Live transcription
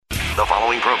The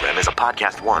following program is a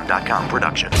podcast1.com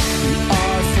production.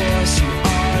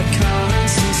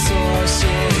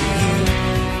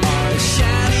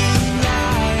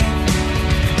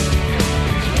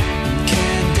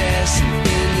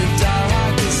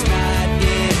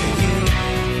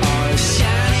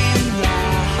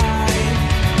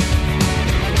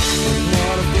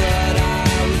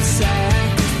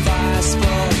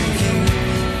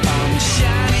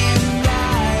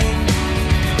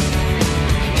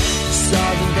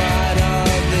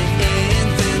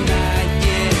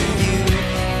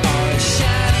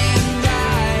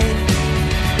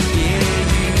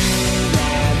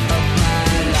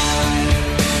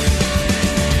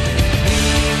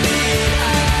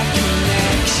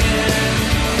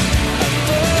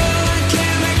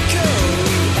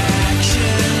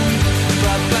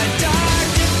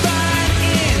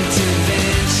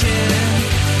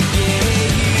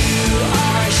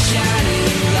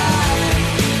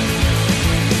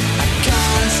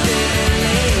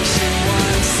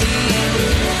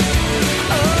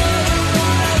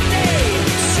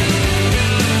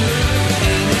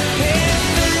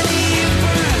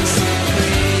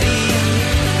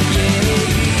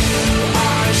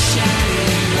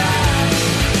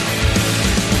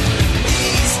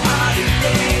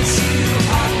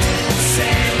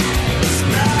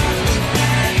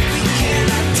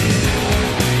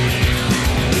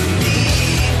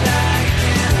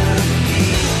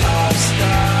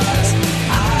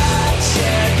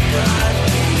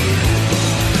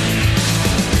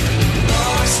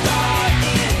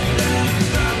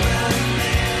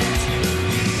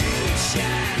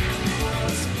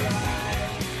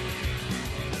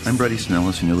 I'm Bret Easton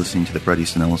Ellis, and you're listening to the Bret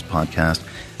Easton Ellis podcast,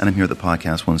 and I'm here at the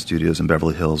Podcast One Studios in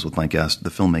Beverly Hills with my guest, the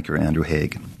filmmaker Andrew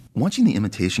Haigh. Watching The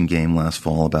Imitation Game last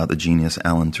fall about the genius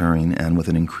Alan Turing, and with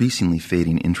an increasingly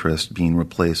fading interest being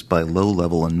replaced by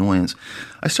low-level annoyance,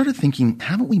 I started thinking,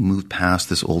 haven't we moved past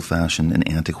this old-fashioned and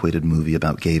antiquated movie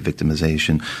about gay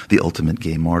victimization, the ultimate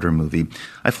gay martyr movie?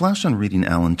 I flashed on reading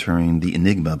Alan Turing, The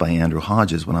Enigma by Andrew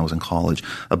Hodges when I was in college,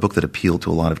 a book that appealed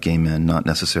to a lot of gay men, not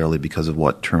necessarily because of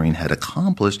what Turing had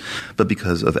accomplished, but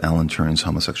because of Alan Turing's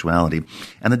homosexuality.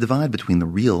 And the divide between the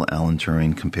real Alan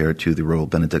Turing compared to the role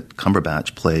Benedict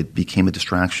Cumberbatch played became a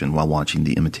distraction while watching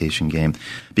The Imitation Game,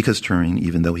 because Turing,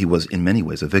 even though he was in many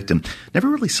ways a victim, never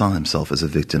really saw himself as a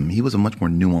victim. He was a much more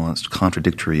nuanced,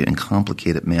 contradictory, and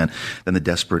complicated man than the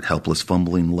desperate, helpless,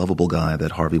 fumbling, lovable guy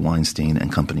that Harvey Weinstein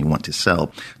and company want to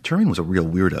sell. Turing was a real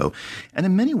weirdo, and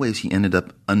in many ways he ended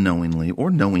up unknowingly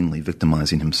or knowingly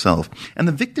victimizing himself. And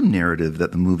the victim narrative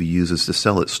that the movie uses to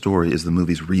sell its story is the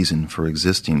movie's reason for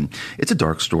existing. It's a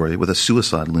dark story with a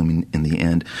suicide looming in the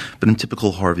end, but in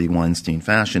typical Harvey Weinstein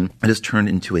fashion, it has turned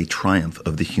into a triumph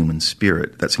of the human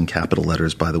spirit. That's in capital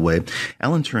letters, by the way.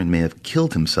 Alan Turing may have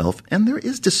killed himself, and there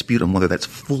is dispute on whether that's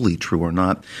fully true or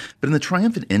not. But in the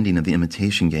triumphant ending of The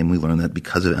Imitation Game, we learn that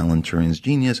because of Alan Turing's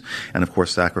genius, and of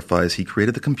course sacrifice, he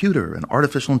created the computer and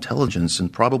artificial intelligence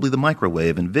and probably the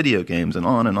microwave and video games and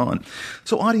on and on.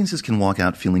 So audiences can walk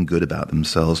out feeling good about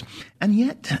themselves. And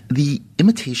yet, The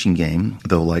Imitation Game,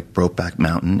 though like Brokeback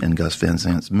Mountain and Gus Van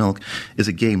Sant's Milk, is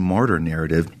a gay martyr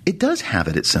narrative, it does have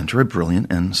at its center a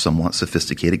brilliant and somewhat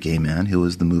sophisticated gay man who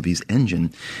is the movie's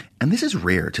engine. And this is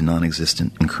rare to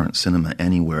non-existent in current cinema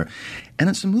anywhere. And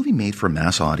it's a movie made for a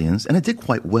mass audience, and it did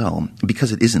quite well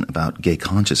because it isn't about gay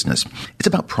consciousness. It's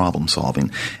about problem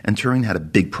solving. And Turing had a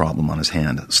big problem on his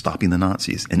hand, stopping the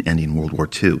Nazis and ending World War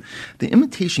II. The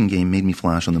Imitation Game made me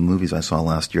flash on the movies I saw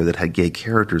last year that had gay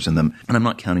characters in them, and I'm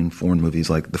not counting foreign movies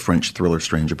like the French thriller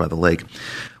Stranger by the Lake.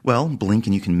 Well, blink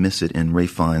and you can miss it in Ralph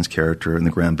Fiennes' character in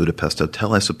the Grand Budapest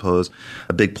Hotel, I suppose.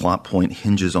 A big plot point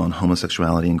hinges on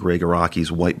homosexuality in Greg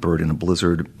Araki's White Bird in a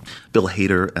Blizzard. Bill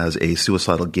Hader as a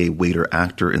suicidal gay waiter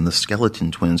actor in The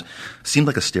Skeleton Twins seemed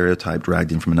like a stereotype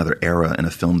dragged in from another era in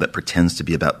a film that pretends to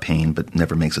be about pain but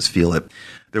never makes us feel it.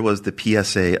 There was the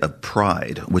PSA of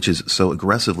Pride, which is so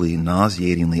aggressively,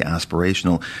 nauseatingly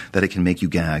aspirational that it can make you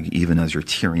gag even as you're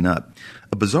tearing up.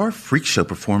 A bizarre freak show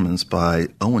performance by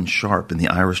Owen Sharp in the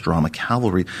Irish drama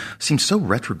Cavalry seemed so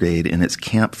retrograde in its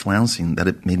camp flouncing that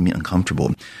it made me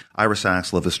uncomfortable. Ira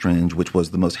Sachs' Love is Strange, which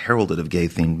was the most heralded of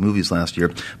gay-themed movies last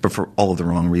year, but for all of the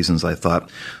wrong reasons, I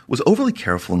thought, was overly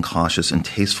careful and cautious and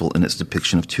tasteful in its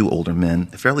depiction of two older men,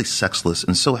 fairly sexless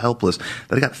and so helpless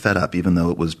that I got fed up even though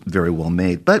it was very well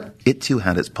made. But it too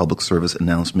had its public service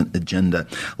announcement agenda.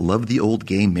 Love the old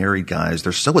gay married guys.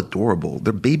 They're so adorable.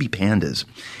 They're baby pandas.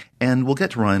 And we'll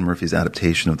get to Ryan Murphy's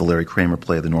adaptation of the Larry Kramer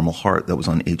play The Normal Heart that was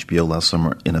on HBO last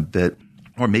summer in a bit.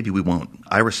 Or maybe we won't.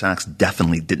 Ira Sachs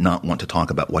definitely did not want to talk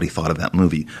about what he thought of that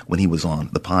movie when he was on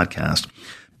the podcast.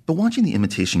 But watching The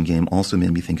Imitation Game also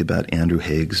made me think about Andrew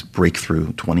Haig's breakthrough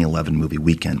 2011 movie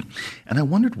Weekend. And I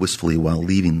wondered wistfully while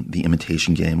leaving The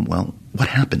Imitation Game, well, what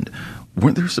happened?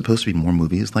 Weren't there supposed to be more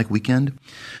movies like Weekend?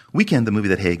 Weekend, the movie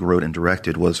that Haigh wrote and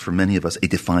directed, was for many of us a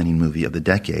defining movie of the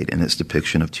decade in its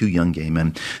depiction of two young gay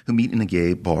men who meet in a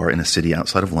gay bar in a city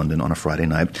outside of London on a Friday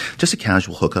night. Just a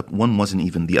casual hookup. One wasn't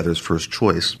even the other's first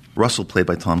choice. Russell, played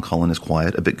by Tom Cullen, is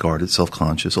quiet, a bit guarded,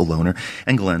 self-conscious, a loner,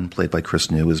 and Glenn, played by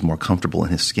Chris New, is more comfortable in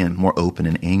his skin, more open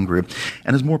and angry,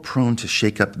 and is more prone to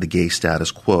shake up the gay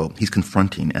status quo. He's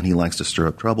confronting, and he likes to stir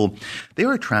up trouble. They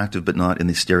are attractive, but not in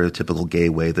the stereotypical gay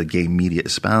way the gay media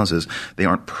espouses. They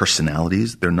aren't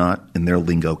personalities. They're not, in their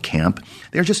lingo, camp.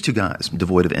 They're just two guys,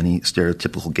 devoid of any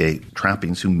stereotypical gay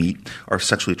trappings, who meet, are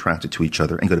sexually attracted to each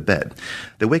other, and go to bed.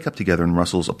 They wake up together in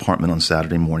Russell's apartment on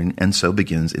Saturday morning, and so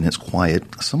begins, in its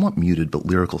quiet, somewhat muted but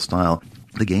lyrical style,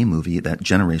 the gay movie that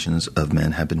generations of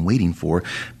men have been waiting for,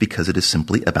 because it is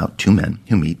simply about two men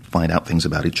who meet, find out things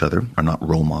about each other, are not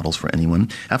role models for anyone,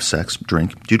 have sex,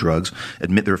 drink, do drugs,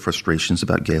 admit their frustrations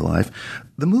about gay life.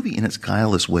 The movie, in its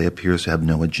guileless way, appears to have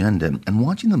no agenda. And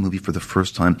watching the movie for the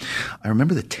first time, I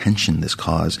remember the tension this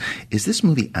caused. Is this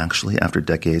movie actually, after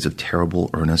decades of terrible,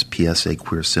 earnest PSA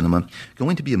queer cinema,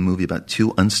 going to be a movie about two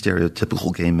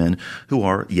unstereotypical gay men who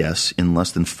are, yes, in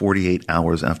less than 48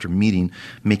 hours after meeting,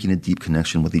 making a deep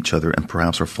connection with each other and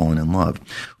perhaps are falling in love?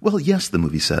 Well, yes, the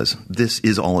movie says. This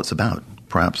is all it's about.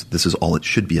 Perhaps this is all it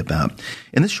should be about.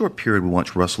 In this short period, we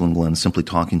watch Russell and Glenn simply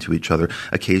talking to each other,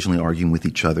 occasionally arguing with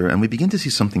each other, and we begin to see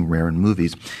something rare in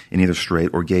movies, in either straight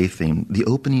or gay theme, the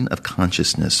opening of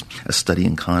consciousness, a study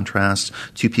in contrasts,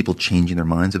 two people changing their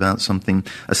minds about something,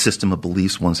 a system of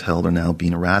beliefs once held are now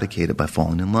being eradicated by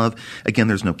falling in love. Again,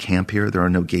 there's no camp here. There are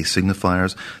no gay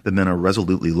signifiers. The men are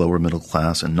resolutely lower middle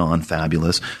class and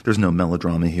non-fabulous. There's no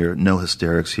melodrama here, no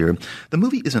hysterics here. The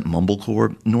movie isn't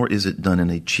mumblecore, nor is it done in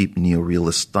a cheap neo-realistic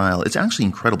style. It's actually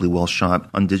incredibly well shot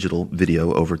on digital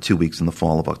video over 2 weeks in the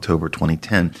fall of October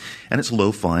 2010, and it's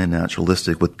lo-fi and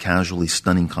naturalistic with casually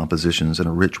stunning compositions and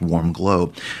a rich, warm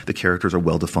glow. The characters are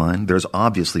well defined. There's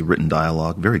obviously written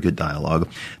dialogue, very good dialogue,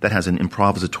 that has an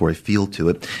improvisatory feel to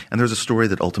it, and there's a story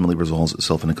that ultimately resolves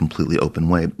itself in a completely open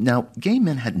way. Now, gay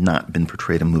men had not been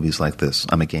portrayed in movies like this.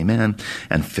 I'm a gay man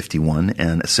and 51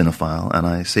 and a cinephile, and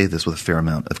I say this with a fair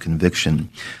amount of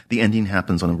conviction. The ending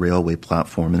happens on a railway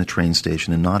platform in a train station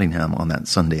in Nottingham on that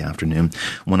Sunday afternoon.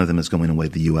 One of them is going away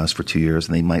to the U.S. for 2 years,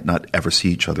 and they might not ever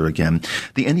see each other again.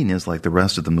 The ending is, like the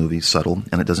rest of the movie, subtle,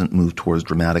 and it doesn't move towards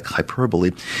dramatic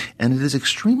hyperbole, and it is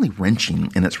extremely wrenching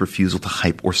in its refusal to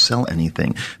hype or sell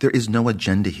anything. There is no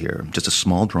agenda here, just a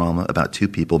small drama about two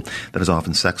people that is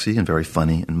often sexy and very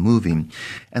funny and moving.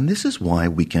 And this is why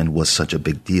Weekend was such a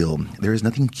big deal. There is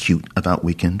nothing cute about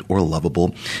Weekend or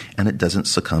lovable, and it doesn't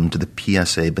succumb to the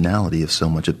PSA banality of so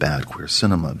much of bad queer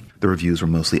cinema. The reviews were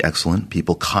mostly excellent.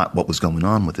 People caught what was going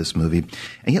on with this movie.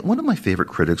 And yet one of my favorite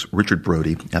critics, Richard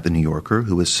Brody at The New Yorker,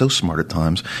 who is so smart at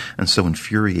times and so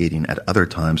infuriating at other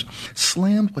times,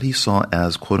 slammed what he saw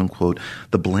as, quote-unquote,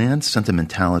 the bland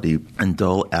sentimentality and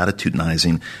dull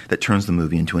attitudinizing that turns the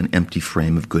movie into an empty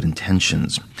frame of good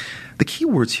intentions. The key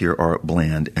words here are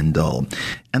bland and dull.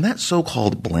 And that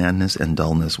so-called blandness and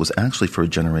dullness was actually, for a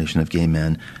generation of gay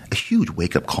men, a huge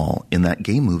wake-up call in that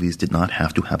gay movies did not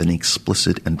have to have an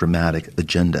explicit and dramatic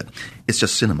agenda. It's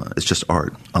just cinema. It's just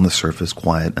art. On the surface,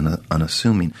 quiet and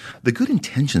unassuming. The good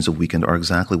intentions of Weekend are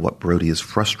exactly what Brody is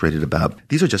frustrated about.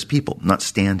 These are just people, not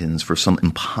stand-ins for some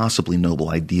impossibly noble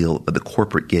ideal that the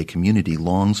corporate gay community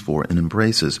longs for and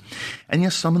embraces. And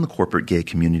yes, some in the corporate gay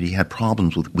community had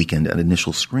problems with Weekend at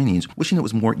initial screenings, wishing it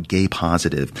was more gay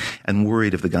positive, and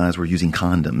worried if the guys were using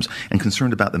condoms, and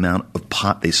concerned about the amount of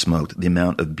pot they smoked, the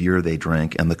amount of beer they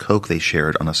drank, and the coke they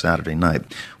shared on a Saturday night.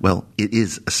 Well, it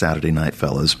is a Saturday night,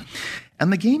 fellas.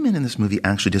 And the gay men in this movie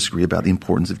actually disagree about the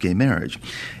importance of gay marriage.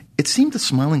 It seemed the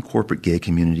smiling corporate gay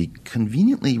community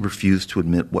conveniently refused to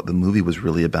admit what the movie was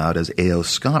really about, as A.O.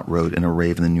 Scott wrote in a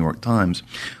rave in the New York Times.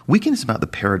 Weekend is about the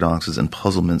paradoxes and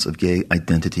puzzlements of gay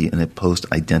identity in a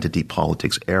post-identity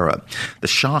politics era. The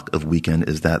shock of Weekend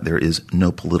is that there is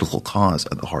no political cause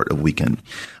at the heart of Weekend.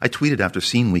 I tweeted after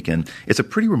seeing Weekend, it's a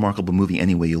pretty remarkable movie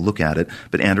any way you look at it,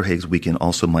 but Andrew Haig's Weekend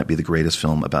also might be the greatest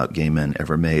film about gay men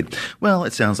ever made. Well,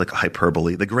 it sounds like a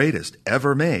hyperbole, the greatest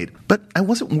ever made. But I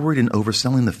wasn't worried in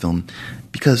overselling the film,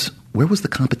 because where was the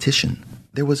competition?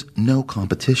 There was no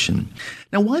competition.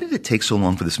 Now, why did it take so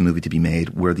long for this movie to be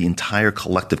made, where the entire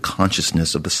collective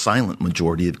consciousness of the silent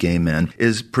majority of gay men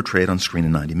is portrayed on screen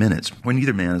in 90 minutes, where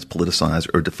neither man is politicized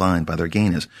or defined by their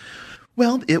gayness?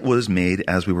 Well, it was made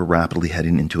as we were rapidly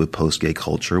heading into a post-gay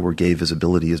culture where gay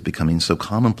visibility is becoming so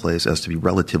commonplace as to be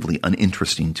relatively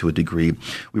uninteresting to a degree.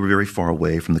 We were very far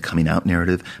away from the coming out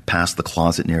narrative, past the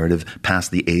closet narrative, past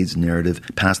the AIDS narrative,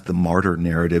 past the martyr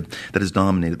narrative that has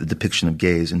dominated the depiction of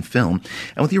gays in film.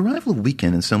 And with the arrival of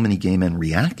Weekend and so many gay men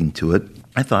reacting to it,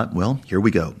 I thought, well, here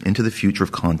we go, into the future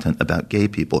of content about gay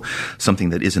people, something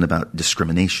that isn't about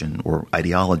discrimination or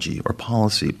ideology or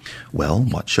policy. Well,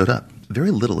 what showed up?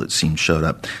 Very little, it seemed, showed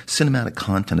up. Cinematic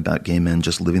content about gay men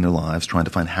just living their lives, trying to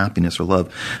find happiness or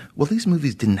love. Well, these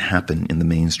movies didn't happen in the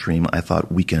mainstream. I thought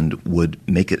Weekend would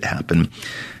make it happen.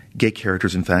 Gay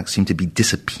characters, in fact, seem to be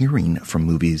disappearing from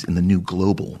movies in the new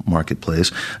global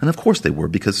marketplace. And of course they were,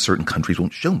 because certain countries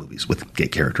won't show movies with gay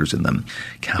characters in them.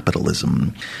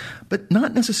 Capitalism. But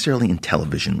not necessarily in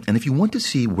television. And if you want to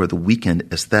see where the Weekend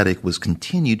aesthetic was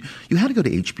continued, you had to go to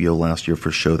HBO last year for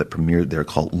a show that premiered there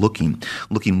called Looking.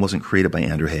 Looking wasn't created by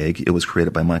Andrew Haigh. It was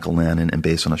created by Michael Lannon and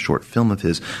based on a short film of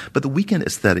his. But the Weekend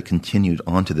aesthetic continued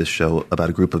onto this show about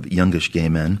a group of youngish gay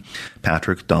men,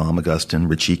 Patrick, Dom, Augustin,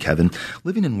 Richie, Kevin,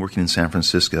 living and working in San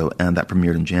Francisco, and that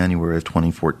premiered in January of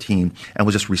 2014 and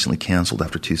was just recently canceled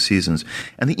after 2 seasons.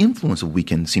 And the influence of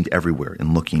Weekend seemed everywhere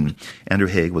in Looking. Andrew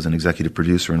Haigh was an executive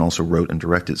producer and also wrote and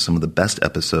directed some of the best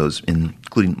episodes,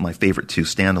 including my favorite 2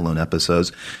 standalone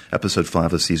episodes. Episode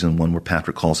 5 of season 1, where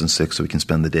Patrick calls in sick so he can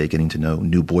spend the day getting to know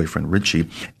new boyfriend Richie.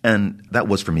 And that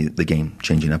was, for me, the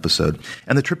game-changing episode.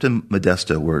 And the trip to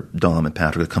Modesto, where Dom and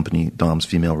Patrick accompany Dom's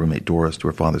female roommate Doris to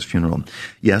her father's funeral.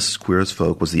 Yes, Queer as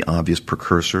Folk was the obvious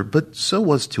precursor, but so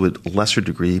was, to a lesser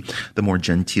degree, the more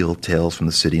genteel Tales from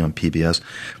the City on PBS.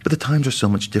 But the times are so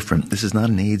much different. This is not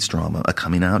an AIDS drama, a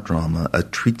coming-out drama, a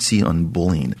treatise on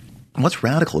bullying. What's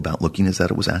radical about Looking is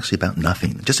that it was actually about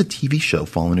nothing. Just a TV show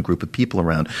following a group of people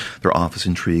around their office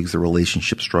intrigues, their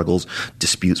relationship struggles,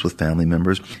 disputes with family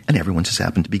members, and everyone just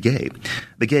happened to be gay.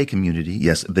 The gay community,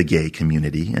 yes, the gay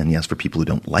community, and yes, for people who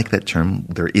don't like that term,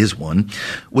 there is one,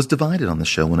 was divided on the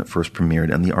show when it first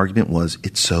premiered, and the argument was,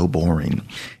 it's so boring.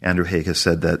 Andrew Haigh has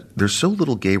said that there's so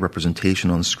little gay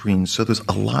representation on screen, so there's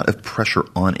a lot of pressure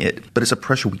on it, but it's a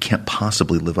pressure we can't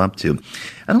possibly live up to.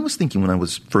 And I was thinking when I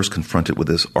was first confronted with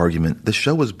this argument, the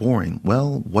show was boring.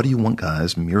 Well, what do you want,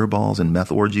 guys? Mirror balls and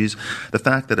meth orgies? The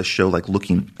fact that a show like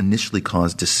Looking initially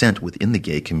caused dissent within the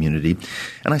gay community,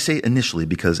 and I say initially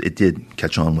because it did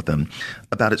catch on with them,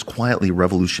 about its quietly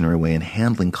revolutionary way in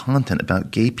handling content about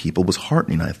gay people was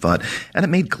heartening, I thought, and it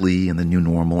made Glee and The New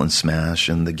Normal and Smash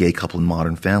and The Gay Couple in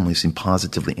Modern Family seem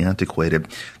positively antiquated.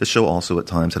 The show also at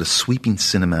times had a sweeping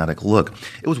cinematic look.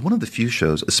 It was one of the few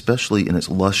shows, especially in its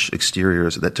lush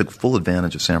exteriors, that took full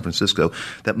advantage of San Francisco,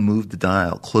 that moved the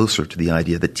dial closer to the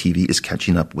idea that TV is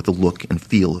catching up with the look and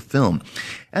feel of film.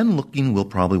 And Looking will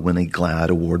probably win a GLAAD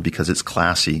award because it's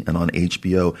classy and on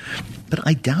HBO, but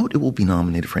I doubt it will be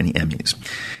nominated for any Emmys.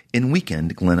 In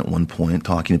Weekend, Glenn at one point,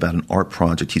 talking about an art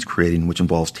project he's creating which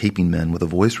involves taping men with a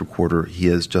voice recorder he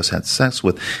has just had sex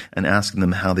with and asking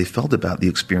them how they felt about the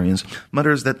experience,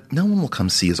 mutters that no one will come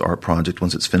see his art project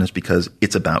once it's finished because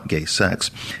it's about gay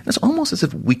sex. And it's almost as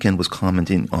if Weekend was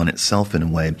commenting on itself in a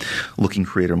way. Looking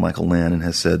creator Michael Lannon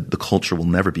has said the culture will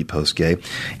never be post-gay.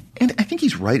 And I think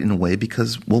he's right in a way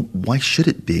because, well, why should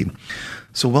it be?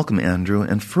 So welcome, Andrew.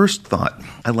 And first thought,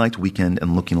 I liked Weekend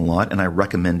and Looking a lot, and I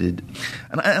recommended,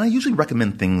 and I usually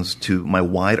recommend things to my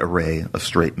wide array of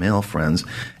straight male friends,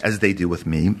 as they do with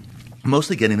me,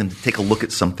 mostly getting them to take a look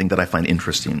at something that I find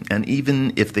interesting. And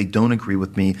even if they don't agree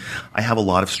with me, I have a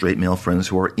lot of straight male friends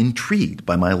who are intrigued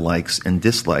by my likes and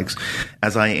dislikes,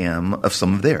 as I am of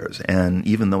some of theirs. And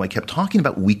even though I kept talking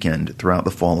about Weekend throughout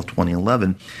the fall of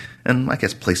 2011, and I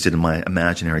guess placed it in my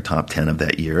imaginary top 10 of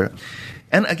that year,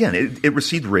 and again, it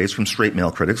received praise from straight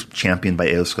male critics, championed by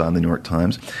A.O. Scott in the New York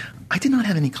Times. I did not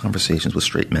have any conversations with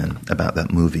straight men about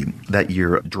that movie. That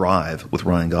year, Drive with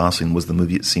Ryan Gosling was the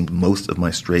movie it seemed most of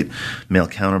my straight male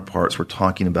counterparts were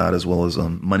talking about, as well as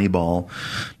Moneyball,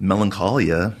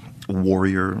 Melancholia,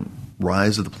 Warrior,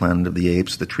 Rise of the Planet of the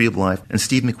Apes, The Tree of Life, and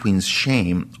Steve McQueen's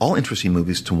Shame, all interesting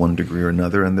movies to one degree or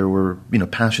another, and there were,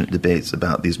 passionate debates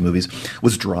about these movies.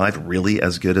 Was Drive really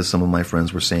as good as some of my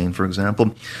friends were saying, for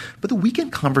example? But the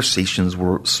Weekend conversations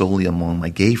were solely among my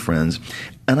gay friends,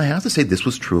 and I have to say this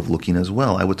was true of Looking as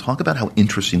well. I would talk about how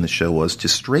interesting the show was to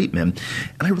straight men,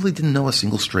 and I really didn't know a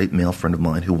single straight male friend of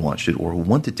mine who watched it or who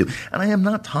wanted to. And I am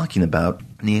not talking about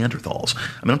Neanderthals.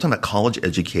 I'm talking about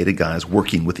college-educated guys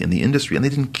working within the industry, and they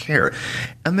didn't care.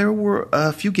 And there were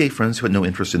a few gay friends who had no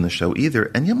interest in the show either,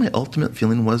 and yet my ultimate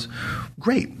feeling was,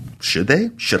 great. Should they?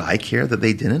 Should I care that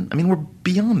they didn't? We're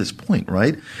beyond this point,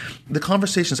 right? The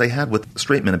conversations I had with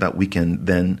straight men about Weekend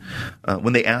then,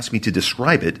 when they asked me to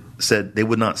describe it, said they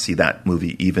would not see that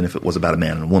movie even if it was about a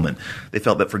man and a woman. They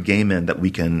felt that for gay men that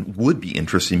Weekend would be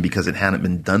interesting because it hadn't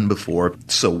been done before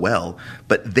so well,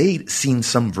 but they'd seen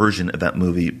some version of that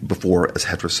movie before as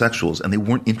heterosexuals, and they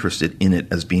weren't interested in it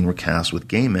as being recast with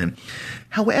gay men.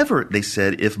 However, they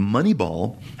said if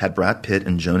Moneyball had Brad Pitt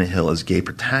and Jonah Hill as gay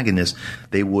protagonists,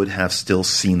 they would have still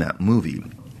seen that movie.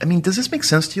 I mean, does this make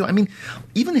sense to you? I mean,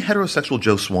 even heterosexual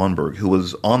Joe Swanberg, who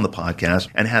was on the podcast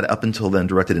and had up until then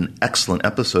directed an excellent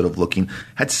episode of Looking,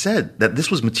 had said that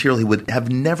this was material he would have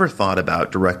never thought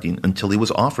about directing until he was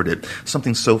offered it,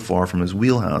 something so far from his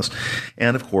wheelhouse.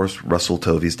 And, of course, Russell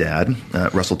Tovey's dad,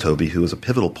 Russell Tovey, who is a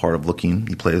pivotal part of Looking,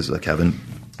 he plays Kevin,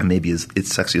 and maybe its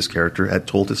sexiest character, had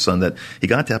told his son that he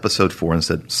got to episode 4 and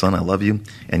said, "Son, I love you,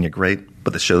 and you're great,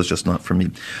 but the show's just not for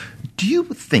me." Do you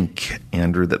think,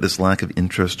 Andrew, that this lack of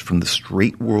interest from the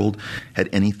straight world had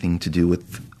anything to do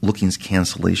with Looking's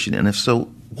cancellation? And if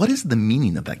so, what is the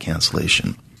meaning of that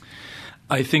cancellation?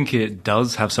 I think it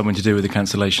does have something to do with the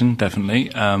cancellation,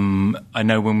 definitely. I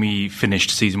know when we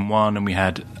finished season 1 and we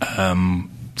had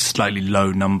slightly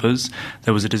low numbers,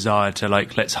 there was a desire to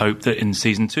let's hope that in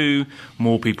season 2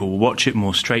 more people will watch it,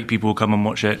 more straight people will come and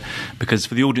watch it, because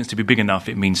for the audience to be big enough,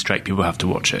 it means straight people have to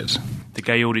watch it. The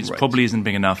gay audience probably isn't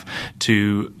big enough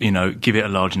to give it a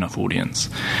large enough audience.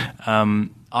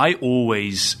 I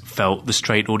always felt the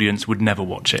straight audience would never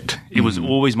watch it. It was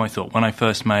always my thought. When I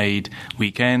first made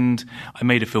Weekend, I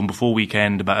made a film before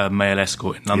Weekend about a male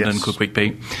escort in London called Quick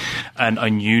Pete, and I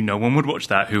knew no one would watch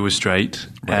that who was straight,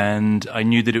 and I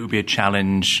knew that it would be a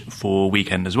challenge for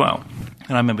Weekend as well.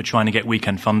 And I remember trying to get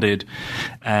Weekend funded,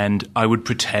 and I would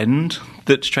pretend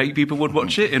that straight people would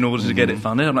watch it in order to get it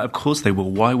funded. I'm like, of course they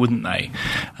will. Why wouldn't they?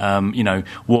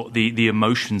 What the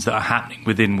emotions that are happening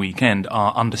within Weekend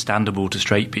are understandable to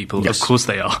straight people. Yes. Of course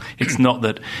they are. It's not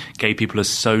that gay people are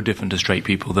so different to straight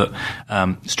people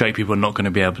that straight people are not going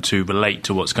to be able to relate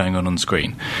to what's going on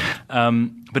screen.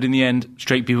 But in the end,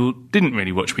 straight people didn't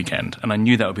really watch Weekend, and I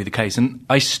knew that would be the case. And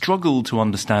I struggled to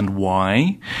understand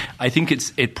why. I think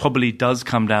it probably does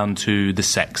come down to the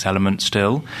sex element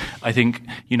still. I think,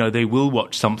 they will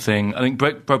watch something. I think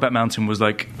Brokeback Mountain was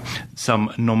like some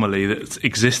anomaly that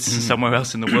exists somewhere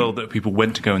else in the world that people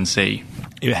went to go and see.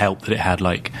 It helped that it had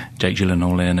Jake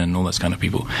Gyllenhaal in and all those kind of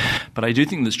people. But I do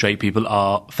think that straight people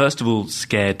are, first of all,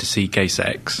 scared to see gay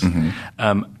sex.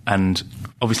 And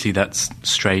obviously that's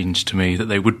strange to me that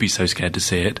they would be so scared to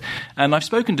see it. And I've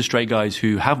spoken to straight guys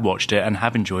who have watched it and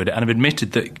have enjoyed it and have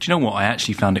admitted that, do you know what, I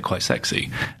actually found it quite sexy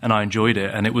and I enjoyed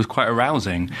it and it was quite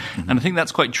arousing. And I think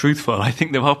that's quite truthful. I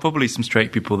think there are probably some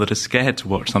straight people that are scared to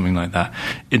watch something like that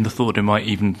in the thought they might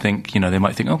even think, they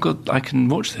might think, oh God, I can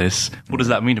watch this. What does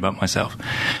that mean about myself?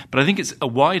 But I think it's a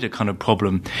wider kind of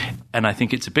problem, and I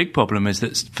think it's a big problem, is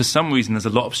that for some reason there's a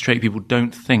lot of straight people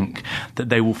don't think that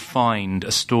they will find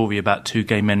a story about two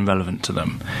gay men relevant to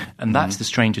them. And that's the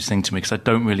strangest thing to me, because I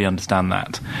don't really understand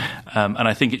that. And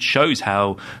I think it shows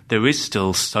how there is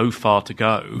still so far to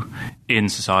go in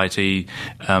society,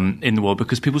 in the world,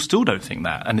 because people still don't think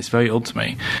that, and it's very odd to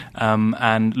me.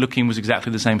 And Looking was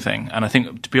exactly the same thing. And I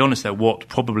think, to be honest, though, what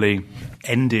probably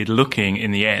ended Looking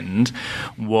in the end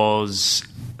was,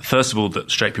 first of all, that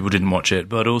straight people didn't watch it,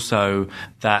 but also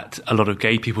that a lot of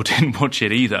gay people didn't watch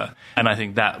it either. And I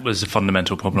think that was a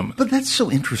fundamental problem. But that's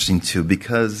so interesting, too,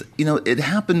 because, it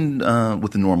happened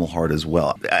with The Normal Heart as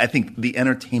well. I think the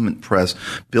entertainment press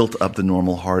built up The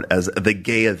Normal Heart as the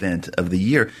gay event of the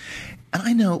year. And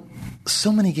I know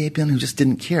so many gay men who just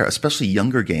didn't care, especially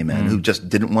younger gay men who just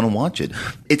didn't want to watch it.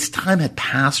 Its time had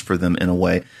passed for them in a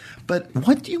way. But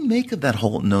what do you make of that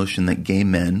whole notion that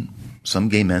some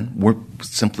gay men were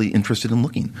simply interested in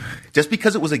Looking? Just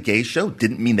because it was a gay show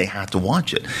didn't mean they had to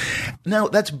watch it. Now,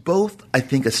 that's both, I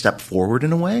think, a step forward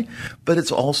in a way, but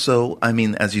it's also,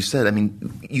 as you said,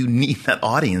 you need that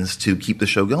audience to keep the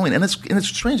show going. And it's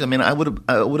strange. I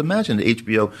would imagine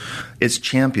HBO, its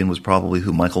champion was probably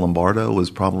who? Michael Lombardo was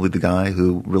probably the guy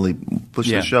who really pushed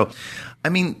the show.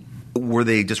 Were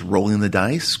they just rolling the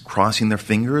dice, crossing their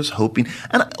fingers, hoping?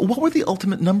 And what were the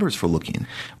ultimate numbers for Looking?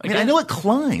 I know it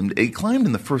climbed. It climbed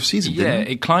in the first season, didn't it?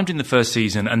 Yeah, it climbed in the first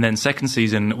season, and then second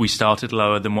season we started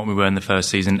lower than what we were in the first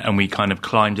season, and we kind of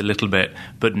climbed a little bit,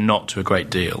 but not to a great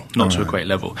deal, not to a great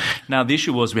level. Now, the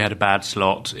issue was we had a bad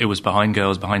slot. It was Behind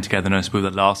Girls, Behind Togetherness. We were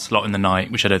the last slot in the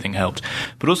night, which I don't think helped.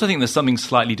 But also I think there's something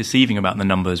slightly deceiving about the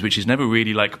numbers, which is never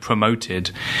really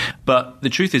promoted. But the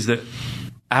truth is that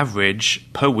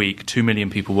average per week, 2 million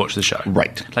people watch the show.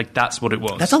 Right. That's what it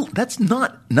was. That's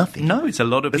not nothing. No, it's a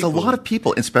lot of people. There's a lot of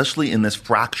people, especially in this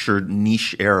fractured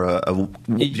niche era of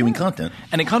viewing content.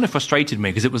 And it kind of frustrated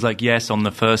me, because it was yes, on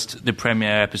the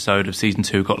premiere episode of season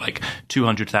 2 got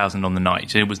 200,000 on the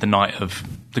night. It was the night of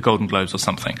the Golden Globes or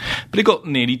something. But it got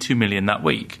nearly 2 million that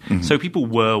week. Mm-hmm. So people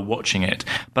were watching it.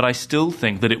 But I still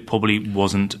think that it probably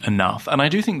wasn't enough. And I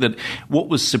do think that what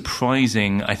was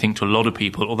surprising, I think, to a lot of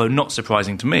people, although not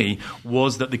surprising to me,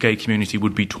 was that the gay community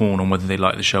would be torn on whether they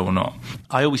liked the show or not.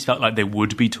 I always felt like they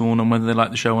would be torn on whether they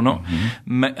liked the show or not,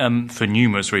 for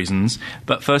numerous reasons.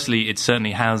 But firstly, it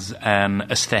certainly has an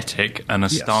aesthetic and a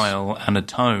style and a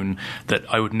tone that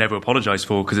I would never apologise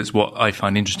for, because it's what I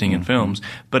find interesting in films.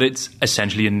 But it's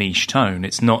essentially a niche tone.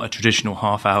 It's not a traditional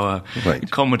half-hour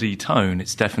comedy tone.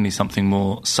 It's definitely something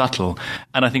more subtle.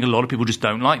 And I think a lot of people just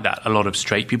don't like that. A lot of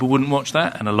straight people wouldn't watch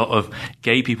that, and a lot of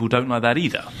gay people don't like that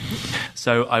either.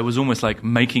 So I was almost like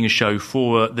making a show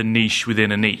for the niche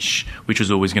within a niche, which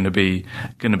was always going to be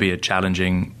a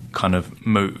challenging kind of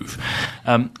move.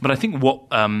 But I think what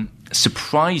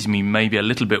surprised me maybe a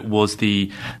little bit was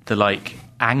the like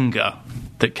anger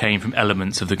that came from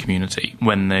elements of the community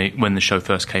when the show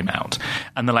first came out,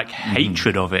 and the like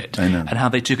hatred of it, and how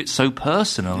they took it so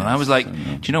personal. And I was like,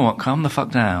 do you know what? Calm the fuck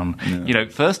down. Yeah. You know,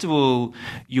 first of all,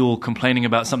 you're complaining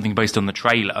about something based on the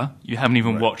trailer. You haven't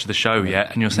even watched the show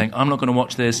yet, and you're saying, I'm not going to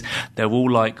watch this. They're all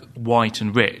like white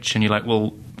and rich, and you're like,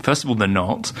 well, first of all, they're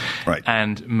not. Right.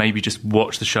 And maybe just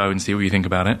watch the show and see what you think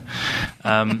about it.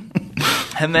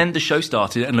 And then the show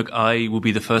started, and look, I will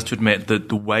be the first to admit that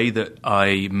the way that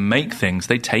I make things,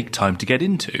 they take time to get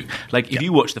into. Like, if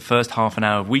you watch the first half an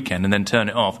hour of Weekend and then turn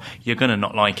it off, you're going to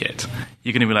not like it.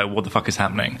 You're going to be like, what the fuck is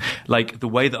happening? Like, the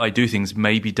way that I do things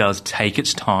maybe does take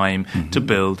its time to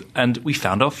build, and we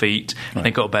found our feet, and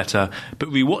it got better. But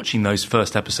rewatching those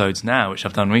first episodes now, which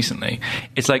I've done recently,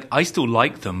 it's like, I still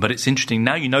like them, but it's interesting.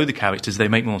 Now you know the characters, they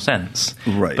make more sense.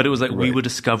 Right. But it was like, we were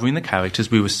discovering the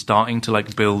characters, we were starting to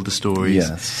like build the stories.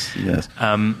 Yes.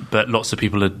 But lots of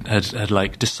people had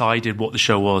like decided what the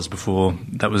show was before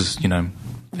that was, you know,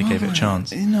 they gave it a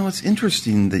chance. You know, it's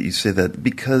interesting that you say that,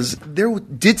 because there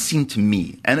did seem to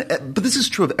me, but this is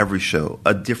true of every show,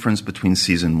 a difference between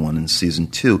season 1 and season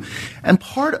 2. And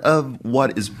part of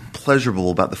what is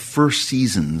pleasurable about the first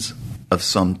seasons of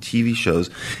some TV shows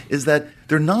is that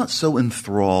they're not so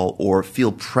enthralled or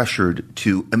feel pressured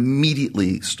to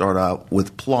immediately start out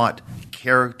with plot,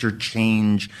 character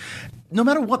change. No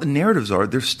matter what the narratives are,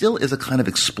 there still is a kind of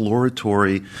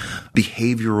exploratory,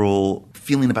 behavioral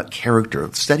feeling about character,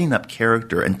 setting up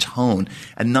character and tone,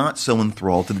 and not so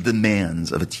enthralled to the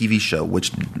demands of a TV show,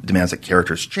 which demands that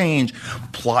characters change,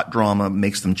 plot drama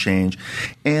makes them change.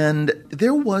 And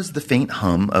there was the faint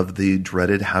hum of the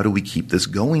dreaded how do we keep this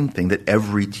going thing that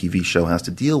every TV show has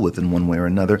to deal with in one way or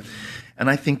another. And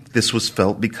I think this was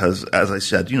felt because, as I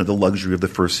said, you know, the luxury of the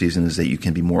first season is that you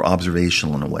can be more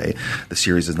observational in a way. The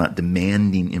series is not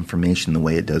demanding information the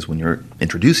way it does when you're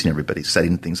introducing everybody,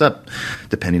 setting things up,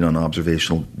 depending on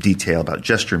observational detail about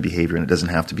gesture and behavior, and it doesn't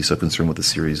have to be so concerned with the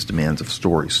series' demands of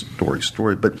story.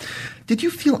 But did you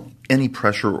feel any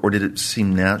pressure, or did it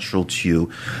seem natural to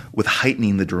you with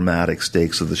heightening the dramatic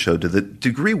stakes of the show to the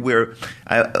degree where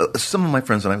some of my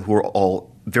friends and I, who are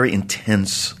all very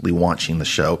intensely watching the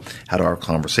show, had our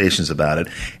conversations about it,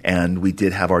 and we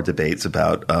did have our debates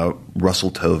about Russell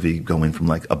Tovey going from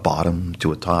like a bottom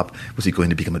to a top. Was he going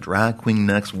to become a drag queen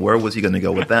next? Where was he going to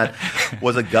go with that?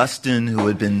 Was Augustin, who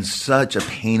had been such a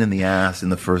pain in the ass in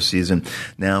the first season,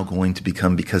 now going to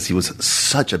become, because he was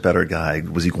such a better guy,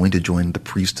 was he going to join the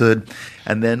priesthood?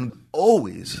 And then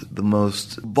always the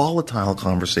most volatile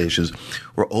conversations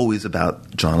were always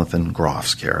about Jonathan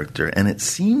Groff's character. And it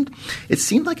seemed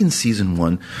like in season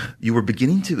 1 you were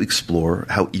beginning to explore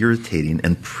how irritating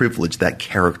and privileged that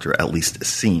character at least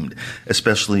seemed,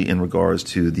 especially in regards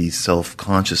to the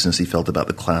self-consciousness he felt about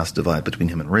the class divide between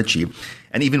him and Richie.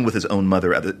 And even with his own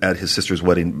mother at his sister's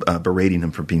wedding berating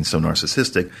him for being so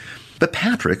narcissistic. But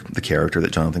Patrick, the character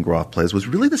that Jonathan Groff plays, was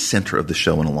really the center of the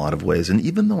show in a lot of ways. And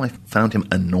even though I found him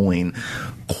annoying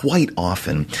quite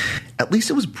often, at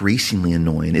least it was bracingly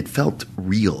annoying. It felt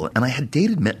real. And I had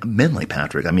dated men like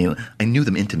Patrick. I mean, I knew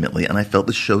them intimately, and I felt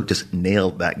the show just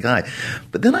nailed that guy.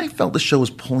 But then I felt the show was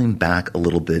pulling back a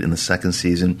little bit in the second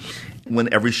season,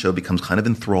 when every show becomes kind of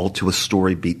enthralled to a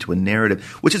story beat, to a narrative,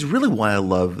 which is really why I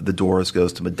love the Doris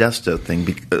Goes to Modesto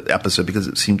episode, because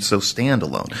it seemed so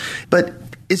standalone. But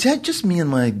is that just me and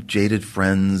my jaded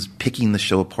friends picking the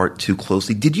show apart too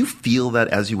closely? Did you feel that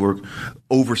as you were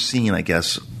overseeing, I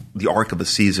guess, the arc of a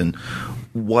season,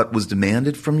 what was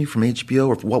demanded from you from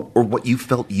HBO, or what you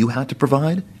felt you had to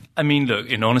provide? I mean, look,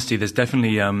 in honesty, there's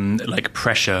definitely like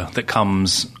pressure that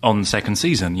comes on the second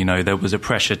season. You know, there was a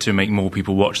pressure to make more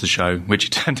people watch the show, which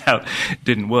it turned out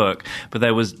didn't work. But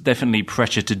there was definitely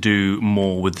pressure to do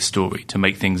more with the story, to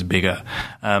make things bigger.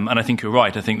 And I think you're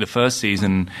right. I think the first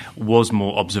season was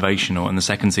more observational, and the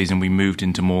second season we moved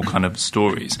into more kind of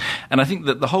stories. And I think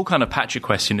that the whole kind of Patrick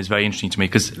question is very interesting to me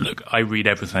because, look, I read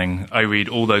everything. I read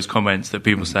all those comments that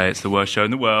people say it's the worst show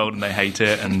in the world and they hate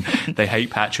it and they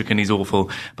hate Patrick and he's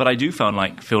awful. But I do feel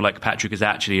like Patrick is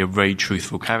actually a very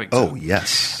truthful character. Oh,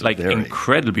 yes. Like, very.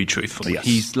 Incredibly truthful. Yes.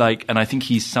 He's like, and I think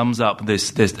he sums up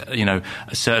this, you know,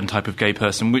 a certain type of gay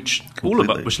person, which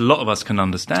which a lot of us can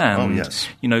understand. Oh, yes.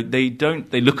 You know, they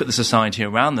look at the society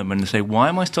around them and they say, why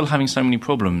am I still having so many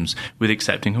problems with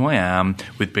accepting who I am,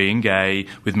 with being gay,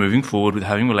 with moving forward, with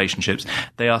having relationships?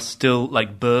 They are still,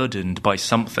 like, burdened by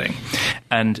something.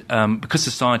 And because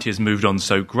society has moved on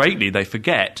so greatly, they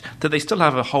forget that they still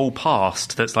have a whole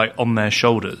past that's like on their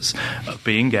shoulders of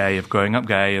being gay, of growing up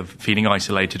gay, of feeling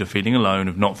isolated, of feeling alone,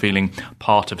 of not feeling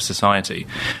part of society.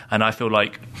 And I feel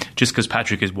like just because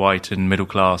Patrick is white and middle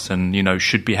class and, you know,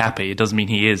 should be happy, it doesn't mean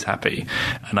he is happy.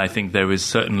 And I think there is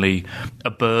certainly a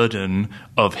burden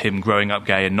of him growing up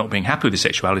gay and not being happy with his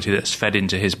sexuality that's fed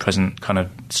into his present kind of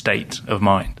state of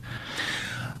mind.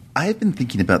 I've been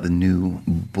thinking about the new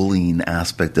bullying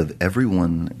aspect of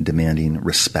everyone demanding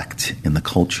respect in the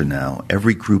culture now.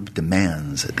 Every group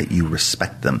demands that you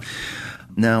respect them.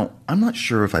 Now, I'm not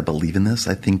sure if I believe in this.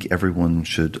 I think everyone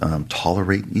should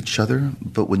tolerate each other.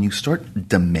 But when you start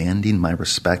demanding my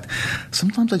respect,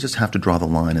 sometimes I just have to draw the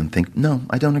line and think, no,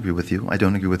 I don't agree with you. I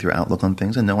don't agree with your outlook on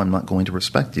things. And no, I'm not going to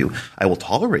respect you. I will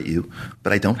tolerate you,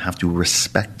 but I don't have to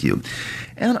respect you.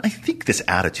 And I think this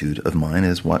attitude of mine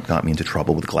is what got me into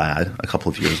trouble with GLAAD a couple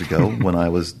of years ago when I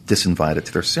was disinvited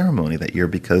to their ceremony that year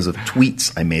because of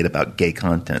tweets I made about gay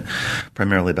content,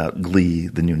 primarily about Glee,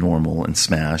 The New Normal, and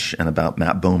Smash, and about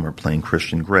Matt Bomer playing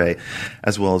Christian Grey,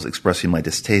 as well as expressing my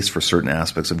distaste for certain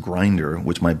aspects of Grindr,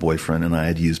 which my boyfriend and I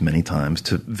had used many times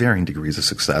to varying degrees of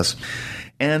success.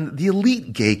 And the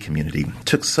elite gay community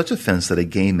took such offense that a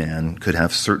gay man could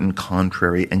have certain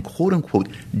contrary and quote-unquote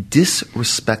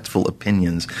disrespectful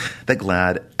opinions that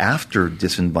GLAAD, after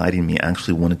disinviting me,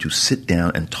 actually wanted to sit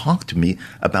down and talk to me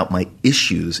about my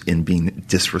issues in being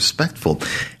disrespectful.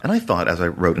 And I thought, as I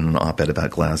wrote in an op-ed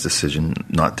about GLAAD's decision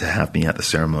not to have me at the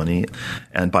ceremony,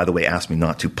 and by the way, asked me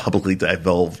not to publicly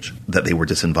divulge that they were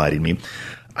disinviting me,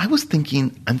 I was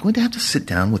thinking, I'm going to have to sit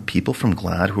down with people from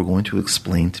GLAAD who are going to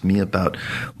explain to me about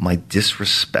my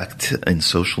disrespect in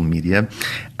social media.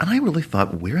 And I really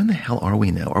thought, where in the hell are we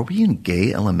now? Are we in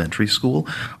gay elementary school?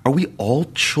 Are we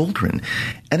all children?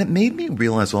 And it made me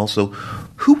realize also,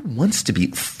 who wants to be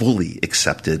fully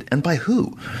accepted and by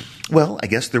who? Well, I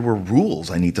guess there were rules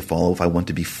I need to follow if I want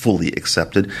to be fully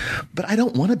accepted, but I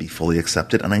don't want to be fully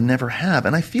accepted, and I never have.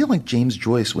 And I feel like James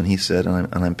Joyce when he said, and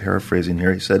I'm paraphrasing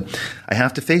here, he said, I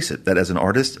have to face it, that as an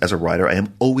artist, as a writer, I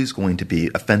am always going to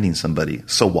be offending somebody.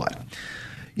 So what?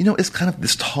 You know, it's kind of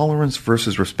this tolerance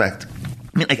versus respect.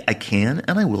 I mean, I can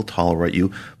and I will tolerate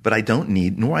you, but I don't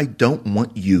need, nor I don't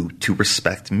want you to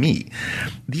respect me.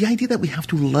 The idea that we have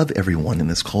to love everyone in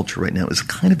this culture right now is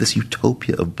kind of this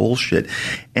utopia of bullshit.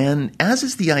 And as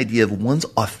is the idea of one's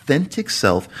authentic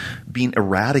self being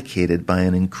eradicated by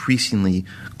an increasingly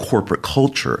corporate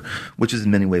culture, which is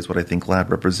in many ways what I think GLAAD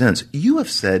represents. You have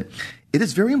said, it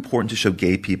is very important to show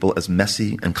gay people as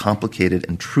messy and complicated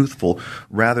and truthful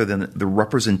rather than the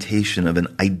representation of an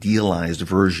idealized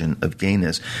version of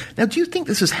gayness. Now, do you think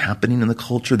this is happening in the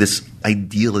culture, this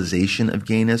idealization of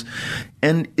gayness?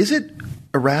 And is it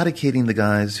eradicating the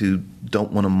guys who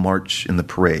don't want to march in the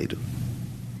parade?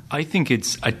 I think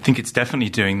it's definitely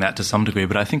doing that to some degree,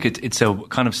 but I think it's a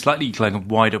kind of slightly like a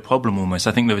wider problem almost.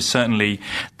 I think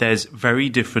there's very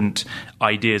different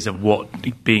ideas of what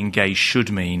being gay should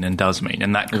mean and does mean,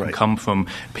 and that can come from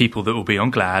people that will be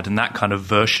on GLAAD and that kind of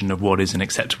version of what is an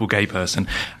acceptable gay person.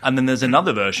 And then there's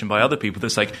another version by other people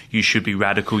that's like, you should be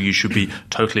radical, you should be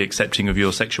totally accepting of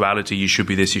your sexuality, you should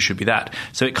be this, you should be that.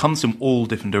 So it comes from all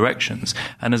different directions.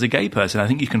 And as a gay person, I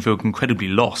think you can feel incredibly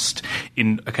lost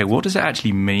in, okay, what does it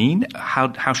actually mean?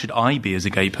 How should I be as a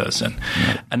gay person?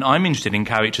 And I'm interested in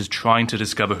characters trying to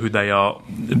discover who they are,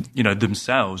 you know,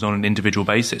 themselves on an individual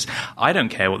basis. I don't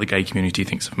care what the gay community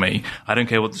thinks of me. I don't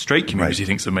care what the straight community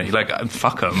thinks of me. Like,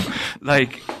 fuck them.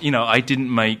 Like, you know, I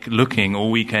didn't make Looking all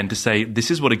weekend to say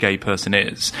this is what a gay person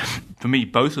is. for me,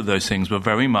 both of those things were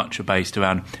very much based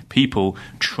around people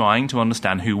trying to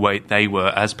understand who they were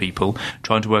as people,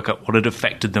 trying to work out what had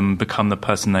affected them become the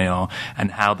person they are,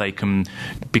 and how they can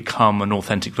become an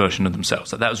authentic version of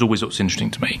themselves. So that was always what's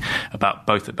interesting to me about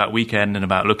Weekend and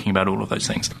about looking about all of those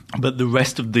things. But the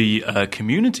rest of the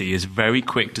community is very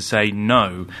quick to say,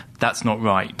 no, that's not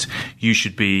right. You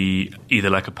should be either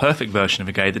like a perfect version of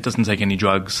a gay that doesn't take any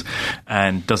drugs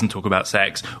and doesn't talk about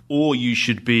sex, or you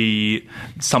should be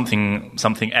something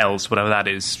else, whatever that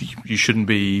is. You shouldn't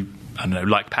be, I don't know,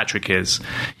 like Patrick is,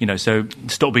 so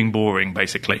stop being boring,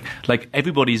 basically. Like,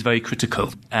 everybody's very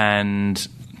critical, and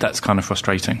that's kind of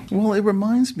frustrating. Well, it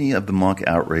reminds me of the mock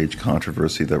outrage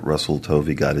controversy that Russell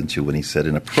Tovey got into when he said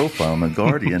in a profile in The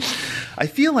Guardian, I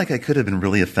feel like I could have been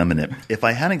really effeminate if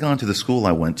I hadn't gone to the school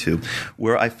I went to,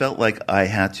 where I felt like I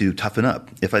had to toughen up.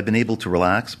 If I'd been able to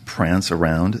relax, prance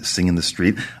around, sing in the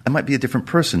street, I might be a different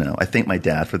person now. I thank my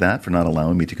dad for that, for not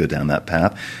allowing me to go down that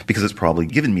path, because it's probably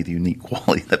given me the unique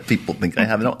quality that people think I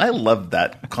have. No, I love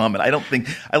that comment.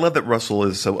 I love that Russell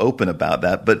is so open about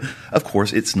that, but of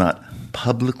course it's not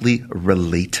publicly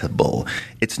relatable.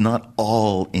 It's not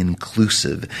all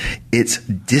inclusive. It's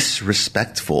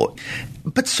disrespectful.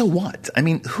 But so what? I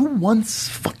mean, who wants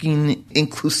fucking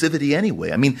inclusivity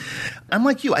anyway? I mean, I'm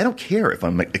like you. I don't care if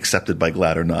I'm accepted by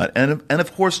GLAAD or not. And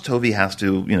of course, Tovey has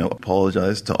to,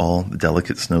 apologize to all the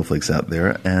delicate snowflakes out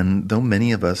there. And though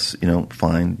many of us,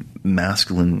 find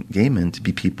masculine gay men to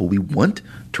be people we want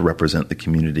to represent the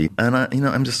community. And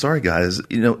I'm just sorry, guys.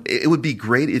 It would be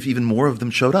great if even more of them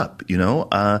showed up.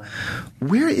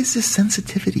 Where is this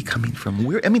sensitivity coming from?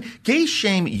 Gay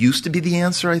shame used to be the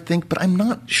answer, I think, but I'm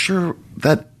not sure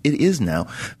that it is now.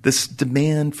 This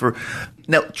demand for –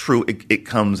 now, true, it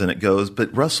comes and it goes,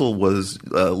 but Russell was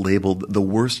labeled the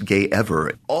worst gay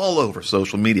ever all over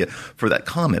social media for that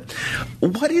comment.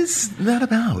 What is that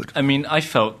about? I mean, I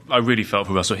really felt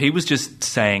for Russell. He was just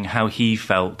saying how he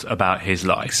felt about his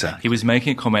life. Exactly. He was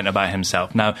making a comment about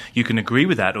himself. Now, you can agree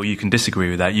with that or you can disagree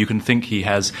with that. You can think he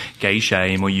has gay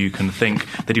shame, or you can think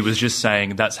that he was just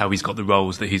saying that's how he's got the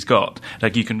roles that he's got.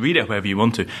 Like, you can read it however you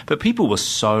want to. But people were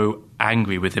so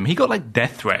angry with him. He got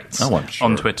death threats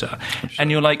on Twitter. And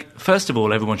you're like, first of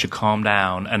all, everyone should calm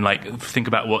down and think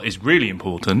about what is really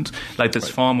important. There's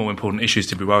far more important issues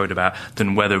to be worried about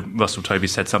than whether Russell Tovey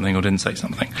said something or didn't say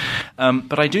something.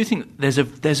 But I do think there's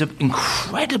an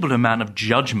incredible amount of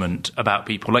judgment about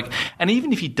people. And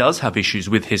even if he does have issues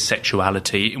with his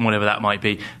sexuality and whatever that might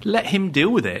be, let him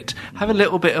deal with it. Have a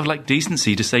little bit of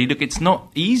decency to say, look, it's not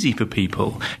easy for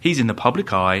people. He's in the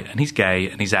public eye and he's gay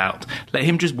and he's out. Let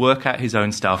him just work out his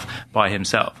own stuff by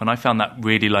himself. And I found that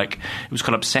really it was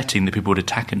kind of upsetting that people would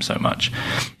attack him so much.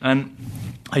 And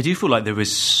I do feel like there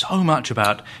is so much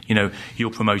about,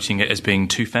 you're promoting it as being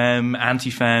too femme,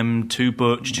 anti-femme, too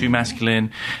butch, too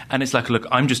masculine. And it's look,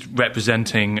 I'm just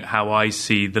representing how I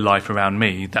see the life around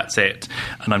me. That's it.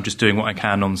 And I'm just doing what I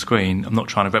can on screen. I'm not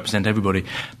trying to represent everybody.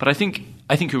 But I think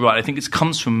you're right. I think it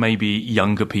comes from maybe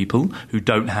younger people who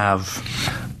don't have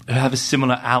a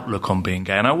similar outlook on being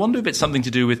gay. And I wonder if it's something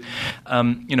to do with,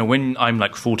 when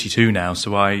I'm 42 now,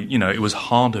 so it was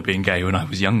harder being gay when I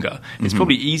was younger. It's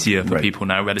probably easier for people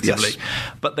now, relatively. Yes.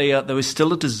 But there is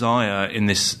still a desire in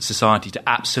this society to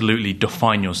absolutely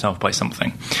define yourself by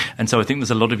something. And so I think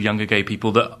there's a lot of younger gay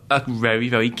people that are very,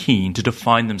 very keen to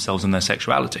define themselves and their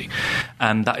sexuality.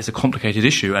 And that is a complicated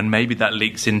issue. And maybe that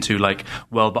leaks into but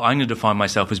I'm going to define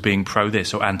myself as being pro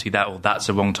this or anti that, or that's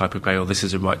a wrong type of gay, or this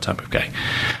is a right type of gay.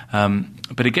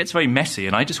 But it gets very messy,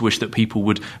 and I just wish that people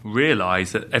would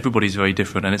realise that everybody's very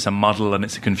different, and it's a muddle and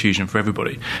it's a confusion for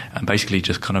everybody, and basically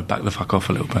just kind of back the fuck off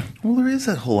a little bit. Well, there is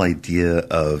that whole idea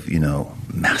of,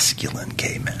 masculine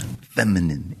gay men,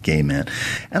 feminine gay men.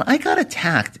 And I got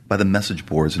attacked by the message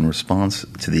boards in response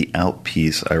to the Out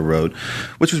piece I wrote,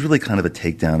 which was really kind of a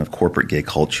takedown of corporate gay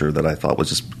culture that I thought was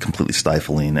just completely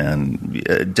stifling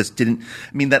and just didn't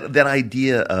 – that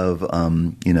idea of,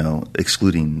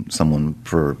 excluding someone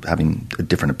for having a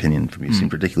different opinion from you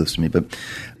seemed ridiculous to me. But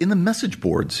in the message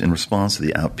boards in response to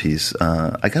the Out piece,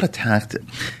 I got attacked.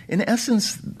 In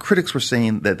essence, critics were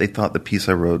saying that they thought the piece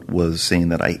I wrote was saying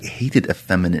that I hated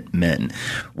effeminate men,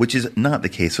 which is not the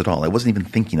case at all. I wasn't even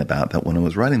thinking about that when I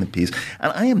was writing the piece.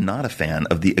 And I am not a fan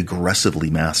of the aggressively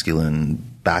masculine,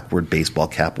 backward baseball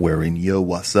cap wearing, yo,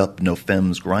 what's up, no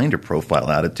femmes grinder profile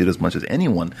attitude as much as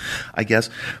anyone, I guess.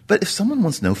 But if someone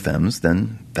wants no femmes,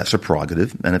 then that's a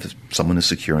prerogative. And if someone is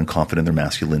secure and confident in their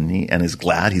masculinity and is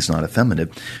glad he's not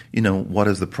effeminate, what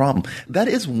is the problem? That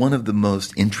is one of the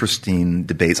most interesting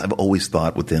debates I've always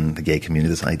thought within the gay community,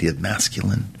 this idea of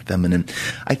masculine, feminine.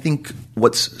 I think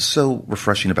what's so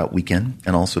refreshing about Weekend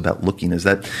and also about Looking is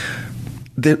that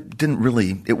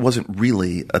it wasn't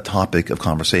really a topic of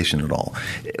conversation at all.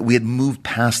 We had moved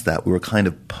past that. We were kind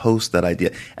of post that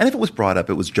idea. And if it was brought up,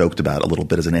 it was joked about a little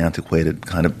bit as an antiquated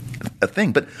kind of a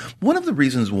thing. But one of the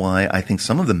reasons why I think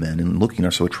some of the men in Looking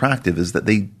are so attractive is that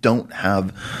they don't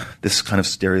have this kind of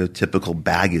stereotypical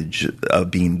baggage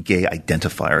of being gay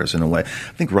identifiers in a way.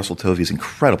 I think Russell Tovey is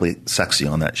incredibly sexy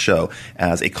on that show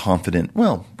as a confident,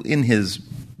 well, in his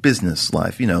business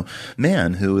life,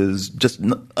 man who is just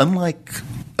unlike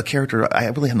a character I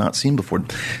really have not seen before.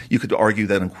 You could argue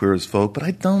that in Queer as Folk, but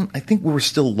I think we were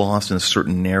still lost in a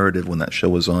certain narrative when that show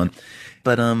was on.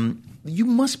 But you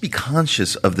must be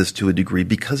conscious of this to a degree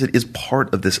because it is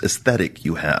part of this aesthetic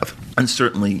you have. And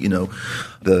certainly,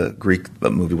 the Greek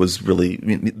movie was really,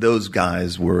 those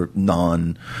guys were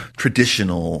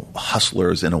non-traditional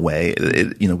hustlers in a way.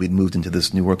 We'd moved into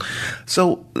this new world.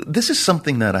 So this is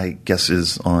something that I guess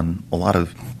is on a lot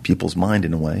of people's mind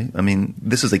in a way. I mean,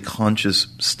 this is a conscious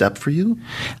step for you?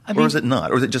 Or is it not?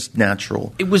 Or is it just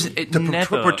natural? To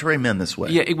portray men this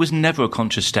way? Yeah, it was never a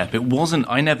conscious step. It wasn't,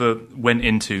 I never went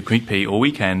into Greek Pete or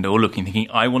Weekend or Looking thinking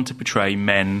I want to portray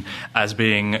men as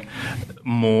being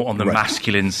more on the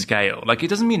masculine scale. Like, it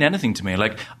doesn't mean anything to me.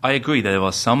 Like, I agree there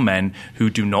are some men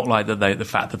who do not like the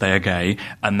fact that they are gay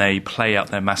and they play out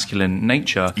their masculine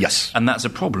nature. Yes. And that's a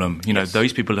problem.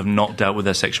 Those people have not dealt with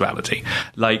their sexuality.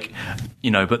 Like,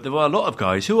 but there are a lot of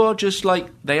guys who are just like,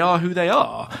 they are who they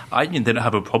are. I don't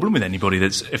have a problem with anybody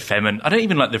that's effeminate. I don't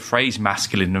even like the phrase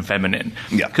masculine and feminine.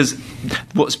 Yeah. Because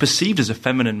what's perceived as a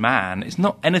feminine man is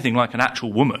not anything like an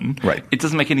actual woman. Right. It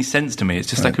doesn't make any sense to me. It's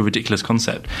just like a ridiculous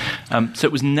concept. So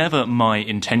it was never my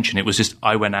intention. It was just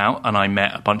I went out and I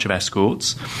met a bunch of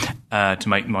escorts to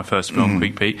make my first film,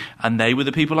 Greek Pete, and they were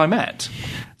the people I met.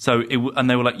 So and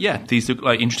they were like, yeah, these look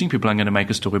like interesting people. I'm going to make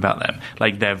a story about them.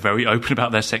 Like, they're very open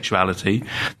about their sexuality.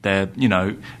 They're,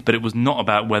 but it was not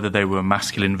about whether they were a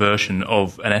masculine version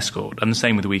of an escort. And the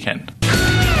same with The Weekend.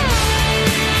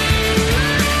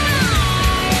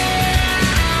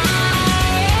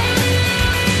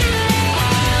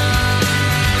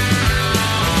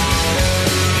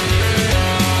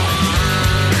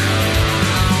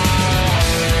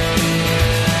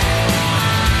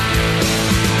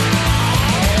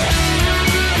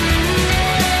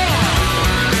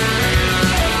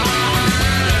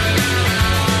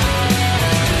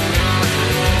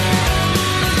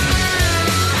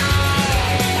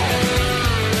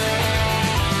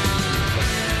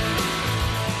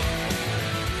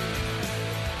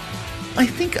 I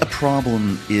think a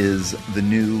problem is the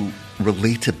new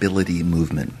relatability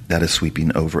movement that is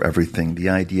sweeping over everything. The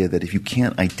idea that if you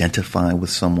can't identify with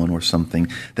someone or something,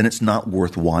 then it's not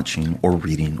worth watching or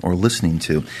reading or listening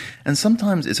to. And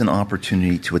sometimes it's an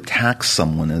opportunity to attack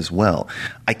someone as well.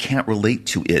 I can't relate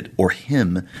to it or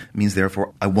him means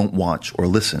therefore I won't watch or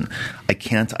listen. I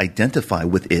can't identify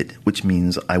with it, which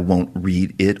means I won't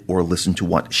read it or listen to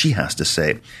what she has to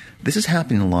say. This is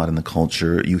happening a lot in the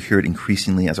culture. You hear it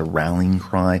increasingly as a rallying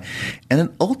cry, and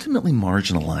it ultimately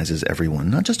marginalizes everyone,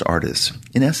 not just artists.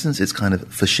 In essence, it's kind of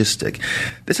fascistic.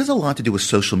 This has a lot to do with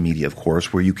social media, of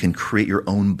course, where you can create your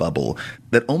own bubble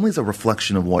that only is a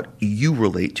reflection of what you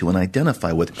relate to and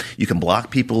identify with. You can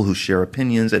block people who share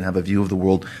opinions and have a view of the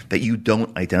world that you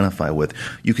don't identify with.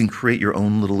 You can create your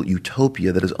own little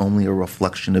utopia that is only a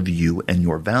reflection of you and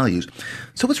your values.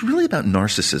 So it's really about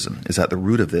narcissism is at the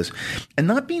root of this, and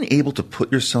not being able to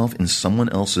put yourself in someone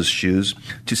else's shoes,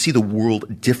 to see the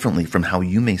world differently from how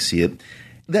you may see it.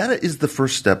 That is the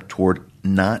first step toward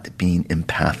not being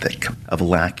empathic, of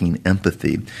lacking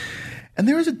empathy. And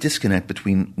there is a disconnect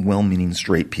between well-meaning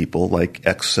straight people like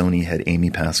ex-Sony head Amy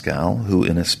Pascal, who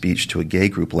in a speech to a gay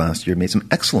group last year made some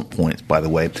excellent points, by the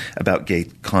way, about gay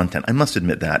content. I must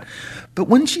admit that. But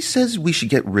when she says we should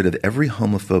get rid of every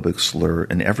homophobic slur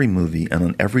in every movie and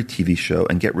on every TV show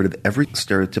and get rid of every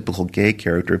stereotypical gay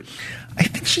character, I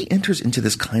think she enters into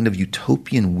this kind of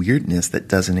utopian weirdness that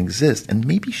doesn't exist and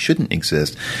maybe shouldn't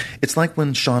exist. It's like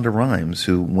when Shonda Rhimes,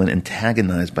 who, when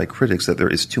antagonized by critics that there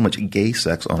is too much gay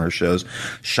sex on her shows,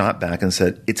 shot back and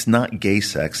said, "It's not gay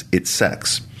sex, it's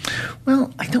sex."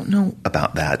 Well, I don't know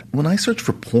about that. When I search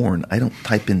for porn, I don't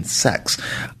type in sex.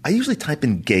 I usually type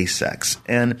in gay sex.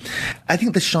 And I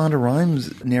think the Shonda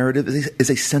Rhimes narrative is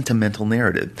a sentimental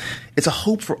narrative. It's a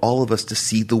hope for all of us to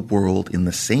see the world in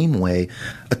the same way,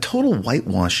 a total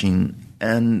whitewashing,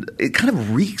 and it kind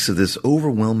of reeks of this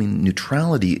overwhelming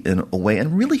neutrality in a way,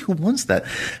 and really who wants that?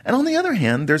 And on the other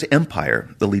hand, there's Empire,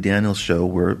 the Lee Daniels show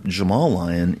where Jamal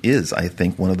Lyon is, I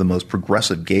think, one of the most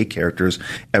progressive gay characters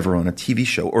ever on a TV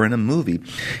show or in a movie.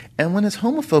 And when his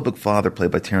homophobic father, played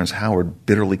by Terrence Howard,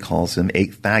 bitterly calls him a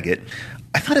faggot,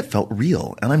 I thought it felt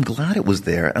real, and I'm glad it was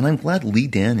there, and I'm glad Lee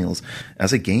Daniels,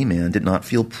 as a gay man, did not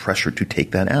feel pressured to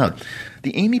take that out.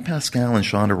 The Amy Pascal and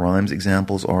Shonda Rhimes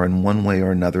examples are in one way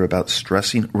or another about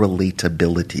stressing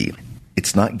relatability.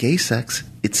 It's not gay sex,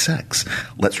 it's sex.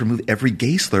 Let's remove every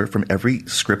gay slur from every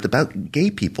script about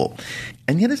gay people.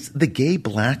 And yet it's the gay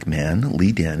black man,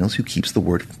 Lee Daniels, who keeps the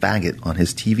word faggot on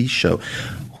his TV show.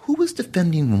 Who is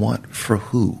defending what for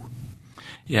who?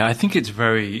 Yeah, I think it's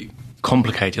very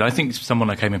complicated. I think someone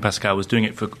like Amy Pascal was doing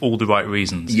it for all the right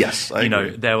reasons. Yes, I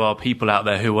agree. There are people out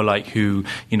there who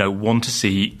want to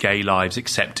see gay lives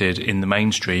accepted in the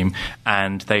mainstream,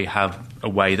 and they have a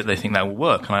way that they think that will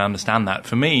work, and I understand that.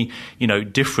 For me,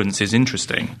 difference is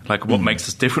interesting. Like, what makes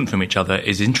us different from each other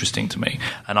is interesting to me,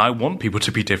 and I want people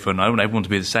to be different. I want everyone to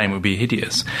be the same. It would be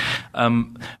hideous.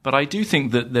 But I do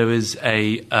think that there is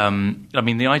the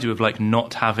idea of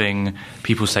not having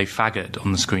people say faggot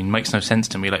on the screen makes no sense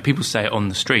to me. Like, people say it on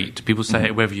the street, people say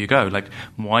it wherever you go. Like,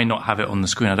 why not have it on the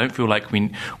screen? I don't feel like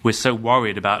we're so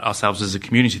worried about ourselves as a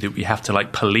community that we have to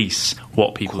police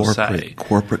what people say.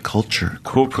 Corporate culture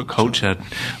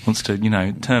wants to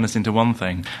turn us into one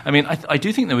thing. I mean, I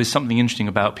do think there is something interesting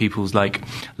about people's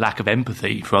lack of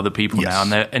empathy for other people now,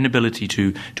 and their inability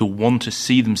to want to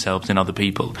see themselves in other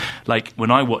people. Like,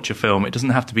 when I watch a film, it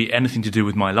doesn't have to be anything to do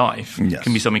with my life. Yes. It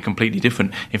can be something completely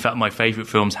different. In fact, my favourite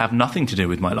films have nothing to do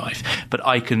with my life, but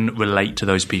I can relate to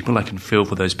those people, I can feel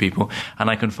for those people, and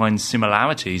I can find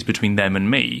similarities between them and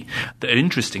me that are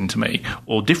interesting to me,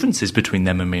 or differences between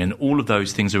them and me, and all of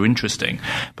those things are interesting.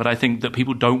 But I think that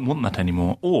people don't want that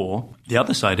anymore. Or the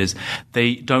other side is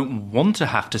they don't want to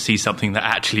have to see something that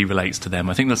actually relates to them.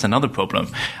 I think that's another problem.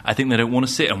 I think they don't want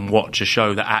to sit and watch a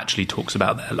show that actually talks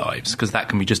about their lives, because that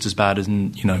can be just as bad as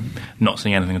not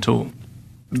seeing anything at all.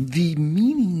 The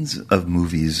meanings of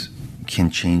movies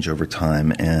can change over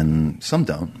time, and some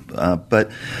don't. But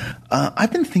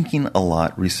I've been thinking a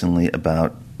lot recently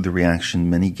about the reaction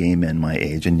many gay men my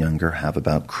age and younger have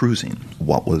about Cruising,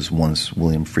 what was once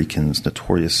William Friedkin's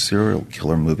notorious serial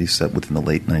killer movie set within the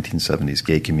late 1970s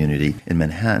gay community in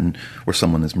Manhattan, where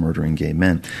someone is murdering gay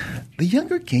men. The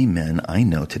younger gay men I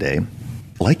know today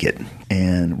like it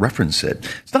and reference it.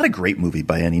 It's not a great movie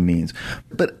by any means,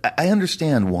 but I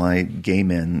understand why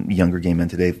younger gay men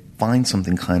today find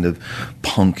something kind of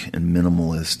punk and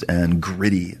minimalist and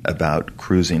gritty about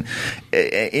Cruising.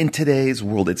 In today's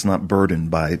world, it's not burdened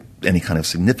by any kind of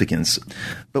significance.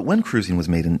 But when Cruising was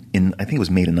made I think it was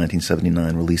made in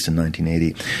 1979, released in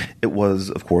 1980, it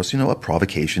was, of course, a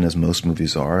provocation, as most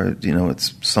movies are.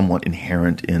 It's somewhat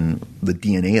inherent in the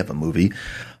DNA of a movie.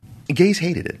 Gays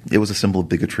hated it. It was a symbol of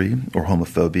bigotry or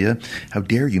homophobia. How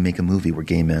dare you make a movie where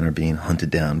gay men are being hunted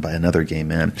down by another gay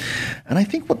man? And I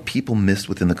think what people missed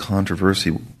within the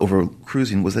controversy over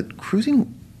Cruising was that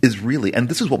Cruising is really, and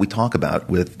this is what we talk about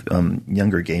with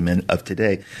younger gay men of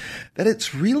today, that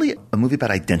it's really a movie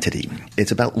about identity.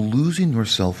 It's about losing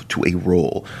yourself to a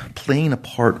role, playing a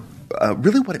part,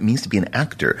 really what it means to be an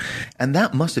actor. And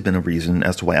that must have been a reason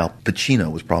as to why Al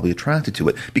Pacino was probably attracted to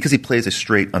it, because he plays a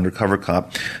straight undercover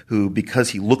cop who, because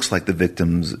he looks like the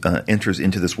victims, enters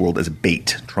into this world as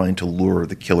bait, trying to lure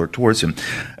the killer towards him.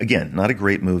 Again, not a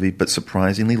great movie, but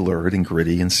surprisingly lurid and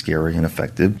gritty and scary and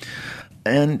effective.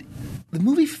 And the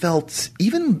movie felt,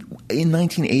 even in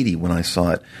 1980 when I saw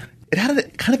it, it had a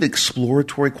kind of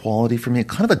exploratory quality for me,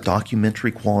 kind of a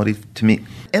documentary quality to me.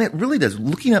 And it really does.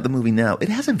 Looking at the movie now, it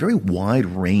has a very wide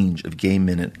range of gay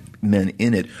men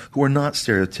in it who are not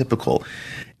stereotypical.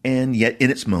 And yet,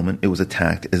 in its moment, it was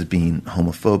attacked as being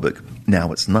homophobic.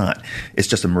 Now it's not. It's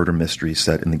just a murder mystery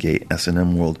set in the gay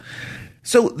S&M world.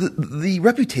 So the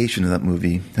reputation of that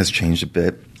movie has changed a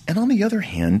bit. And on the other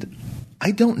hand,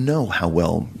 I don't know how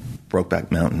well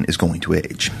Brokeback Mountain is going to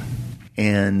age.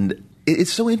 And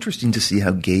it's so interesting to see how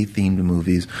gay-themed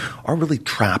movies are really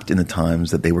trapped in the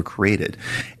times that they were created.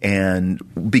 And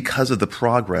because of the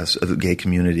progress of the gay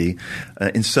community,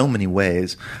 in so many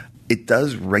ways, it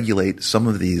does regulate some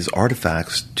of these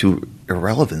artifacts to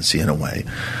irrelevancy in a way.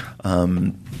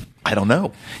 I don't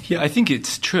know. Yeah, I think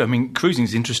it's true. I mean,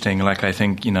 Cruising's interesting. Like, I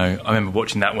think, I remember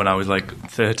watching that when I was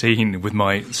 13 with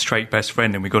my straight best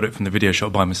friend, and we got it from the video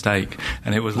shop by mistake.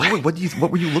 And it was what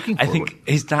were you looking for? I think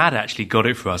his dad actually got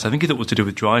it for us. I think he thought it was to do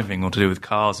with driving or to do with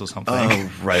cars or something.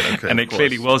 Oh, right, okay. And it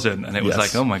clearly wasn't. And it was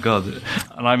like, oh my God.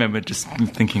 And I remember just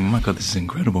thinking, oh my God, this is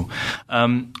incredible.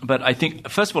 But I think,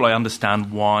 first of all, I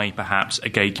understand why perhaps a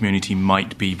gay community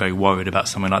might be very worried about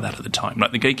something like that at the time.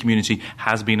 Like, the gay community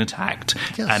has been attacked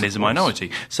and is a minority.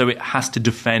 So it has to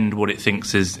defend what it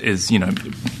thinks is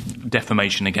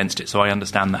defamation against it. So I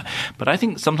understand that. But I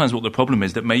think sometimes what the problem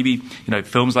is that maybe,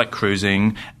 films like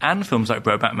Cruising and films like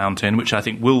Brokeback Mountain, which I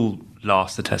think will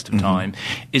last the test of time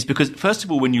is because, first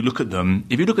of all, when you look at them,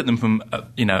 if you look at them from,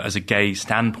 as a gay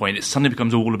standpoint, it suddenly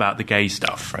becomes all about the gay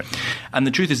stuff. Right. And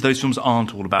the truth is those films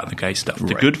aren't all about the gay stuff.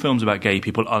 The good films about gay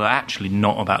people are actually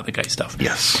not about the gay stuff.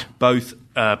 Yes. Both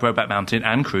Brokeback Mountain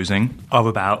and Cruising are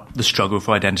about the struggle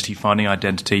for identity, finding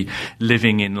identity,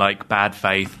 living in bad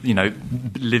faith,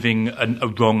 living a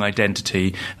wrong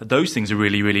identity. Those things are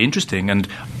really, really interesting and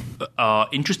are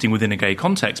interesting within a gay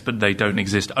context, but they don't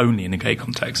exist only in a gay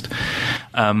context.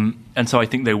 And so I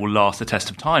think they will last the test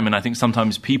of time. And I think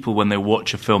sometimes people, when they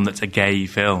watch a film that's a gay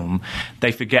film,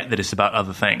 they forget that it's about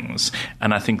other things.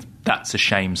 And I think that's a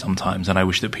shame sometimes. And I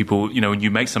wish that people, when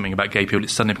you make something about gay people, it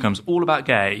suddenly becomes all about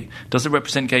gay. Does it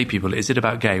represent gay people? Is it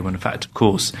about gay? When in fact, of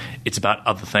course, it's about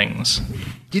other things.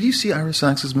 Did you see Ira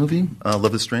Sachs's movie,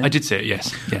 Love is Strange? I did see it,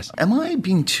 yes. Am I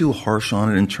being too harsh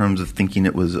on it in terms of thinking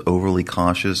it was overly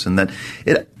cautious and that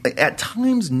it at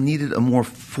times needed a more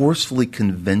forcefully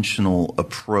conventional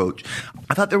approach?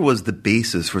 I thought there was the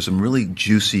basis for some really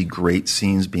juicy, great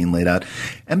scenes being laid out.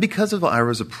 And because of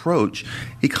Ira's approach,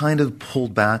 he kind of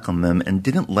pulled back on them and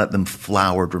didn't let them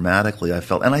flower dramatically, I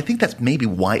felt. And I think that's maybe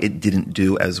why it didn't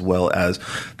do as well as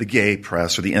the gay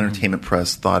press or the entertainment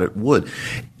press thought it would.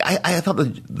 I thought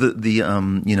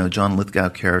the John Lithgow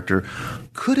character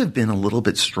could have been a little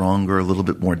bit stronger, a little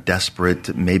bit more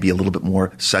desperate, maybe a little bit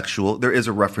more sexual. There is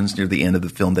a reference near the end of the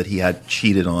film that he had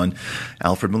cheated on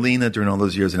Alfred Molina during all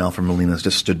those years, and Alfred Molina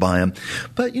just stood by him.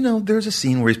 But, there's a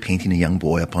scene where he's painting a young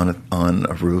boy up on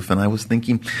a roof, and I was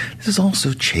thinking, this is all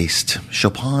so chaste.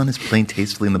 Chopin is playing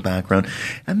tastefully in the background,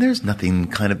 and there's nothing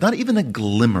not even a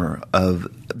glimmer of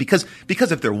 – because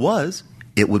if there was –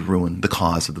 it would ruin the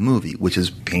cause of the movie, which is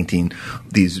painting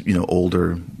these,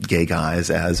 older gay guys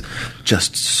as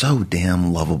just so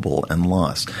damn lovable and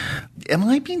lost. Am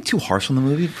I being too harsh on the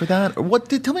movie for that? Or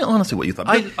tell me honestly what you thought.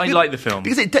 I like the film.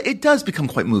 Because it does become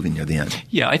quite moving near the end.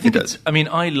 Yeah, I think it does.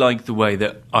 I like the way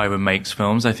that Ira makes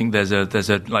films. I think there's a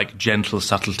gentle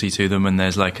subtlety to them, and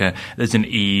there's an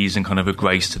ease and kind of a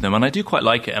grace to them, and I do quite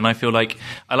like it. And I feel like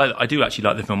I do actually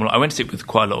like the film. I went to see it with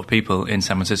quite a lot of people in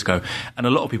San Francisco, and a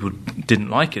lot of people didn't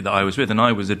like it that I was with, and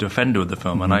I was a defender of the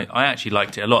film, and I actually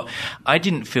liked it a lot. I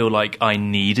didn't feel like I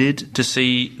needed to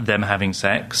see them having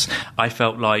sex. I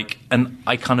felt like, and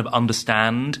I kind of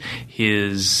understand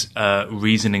his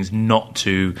reasonings not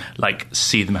to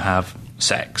see them have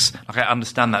sex. I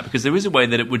understand that, because there is a way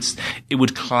that it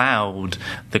would cloud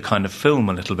the kind of film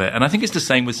a little bit. And I think it's the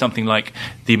same with something like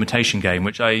The Imitation Game,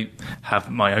 which I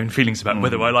have my own feelings about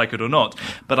whether I like it or not.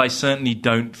 But I certainly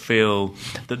don't feel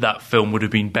that film would have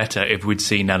been better if we'd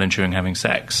seen Alan Turing having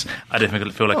sex. I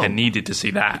don't feel like I needed to see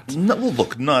that. No, well,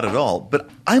 look, not at all. But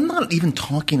I'm not even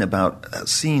talking about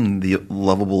seeing the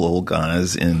lovable old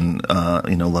guys in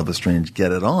Love is Strange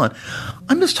get it on.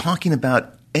 I'm just talking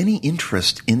about any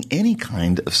interest in any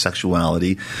kind of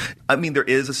sexuality. There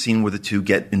is a scene where the two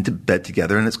get into bed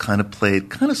together, and it's kind of played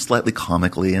kind of slightly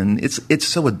comically, and it's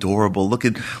so adorable. Look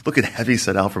at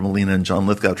heavyset Alfred Molina and John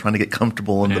Lithgow trying to get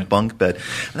comfortable in the bunk bed.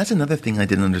 And that's another thing I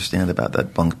didn't understand about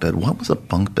that bunk bed. What was a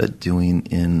bunk bed doing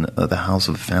in the house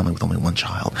of a family with only one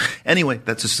child? Anyway,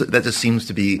 that just seems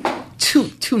to be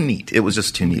too neat. It was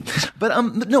just too neat. But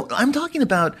no, I'm talking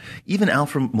about even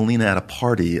Alfred Molina at a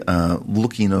party,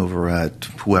 looking over at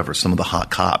whoever, some of the hot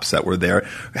cops that were there,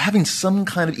 having some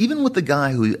kind of, even with the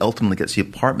guy who he ultimately gets the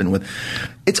apartment with,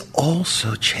 it's all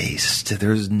so chaste.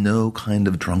 There's no kind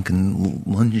of drunken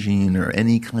lunging or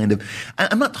any kind of,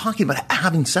 I'm not talking about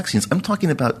having sex scenes. I'm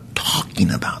talking about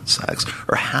sex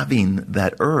or having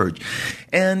that urge.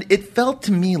 And it felt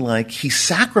to me like he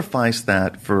sacrificed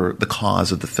that for the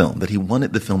cause of the film, that he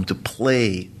wanted the film to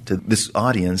play to this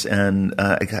audience. And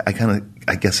I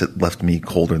guess it left me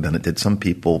colder than it did some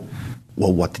people.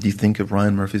 Well, what did you think of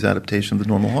Ryan Murphy's adaptation of The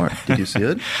Normal Heart? Did you see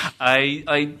it?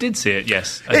 I did see it,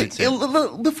 yes. I did see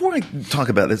it. Before I talk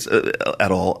about this at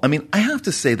all, I have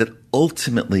to say that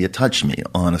ultimately it touched me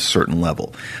on a certain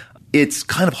level. It's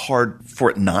kind of hard for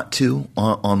it not to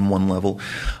on one level,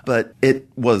 but it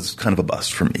was kind of a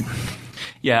bust for me.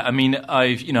 Yeah,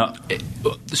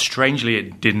 strangely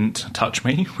it didn't touch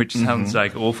me, which sounds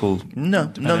like awful. No,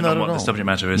 depending not on what at all. The subject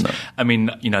matter is.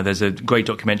 No. There's a great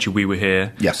documentary, We Were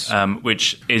Here. Yes.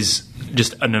 Which is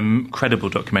just an incredible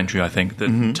documentary, I think,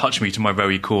 that touched me to my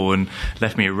very core and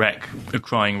left me a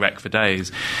crying wreck for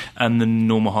days. And The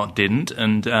Normal Heart didn't.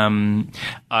 And,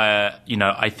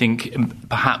 I think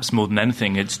perhaps more than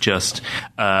anything, it's just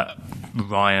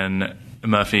Ryan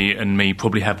Murphy and me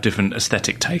probably have different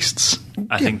aesthetic tastes.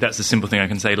 I think that's the simple thing I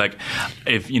can say.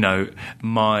 If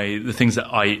the things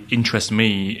that interest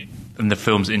me and the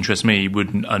films that interest me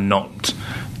are not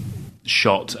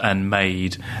shot and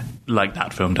made like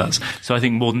that film does. So I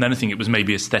think more than anything, it was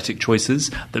maybe aesthetic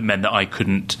choices that meant that I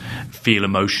couldn't feel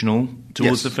emotional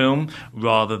towards the film,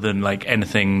 rather than like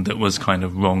anything that was kind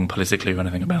of wrong politically or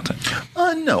anything about it.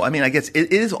 No, I mean, I guess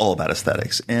it is all about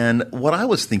aesthetics. And what I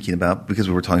was thinking about, because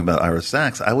we were talking about Ira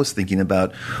Sachs, I was thinking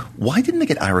about why didn't they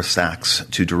get Ira Sachs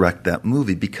to direct that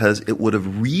movie? Because it would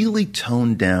have really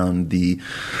toned down the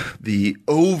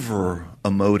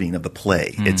over-emoting of the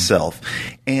play itself.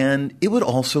 And it would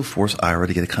also force Ira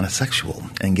to get kind of sexual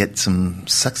and get some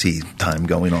sexy time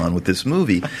going on with this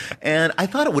movie. And I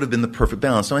thought it would have been the perfect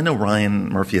balance. So I know Ryan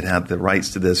Murphy had the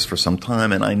rights to this for some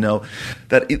time, and I know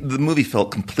that the movie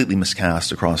felt completely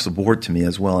miscast across the board to me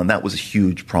as well. And that was a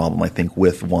huge problem, I think,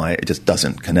 with why it just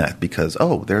doesn't connect. Because,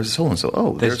 there's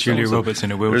so-and-so. There's Julia so-and-so. Roberts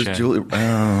in a wheelchair. There's Julia.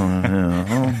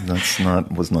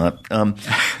 Was not.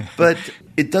 But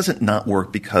it doesn't not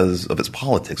work because of its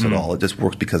politics at all. It just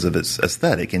works because of its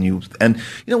aesthetic. And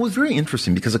it was very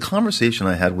interesting because a conversation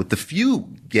I had with the few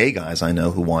gay guys I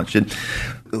know who watched it,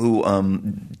 who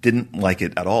didn't like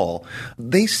it at all,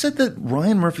 they said that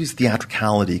Ryan Murphy's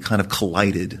theatricality kind of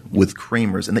collided with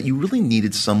Kramer's, and that you really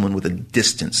needed someone with a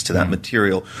distance to that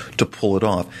material to pull it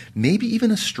off. Maybe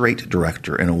even a straight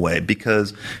director in a way,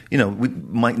 because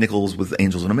Mike Nichols with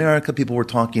Angels in America, people were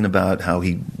talking about how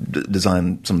he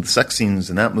designed some of the sex scenes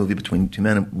in that movie between two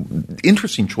men.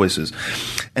 Interesting choices.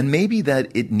 And maybe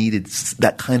that it needed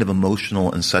that kind of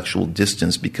emotional and sexual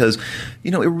distance because,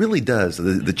 it really does.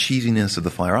 The cheesiness of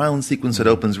the Fire Island sequence that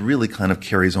opens really kind of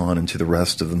carries on into the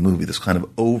rest of the movie, this kind of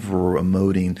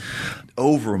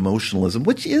over-emotionalism,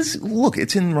 which is, look,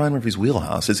 it's in Ryan Murphy's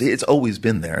wheelhouse. It's always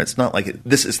been there. It's not like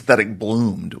this aesthetic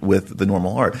bloomed with the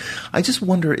normal art. I just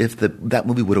wonder if that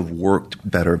movie would have worked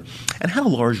better and had a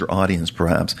larger audience,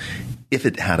 perhaps, if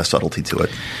it had a subtlety to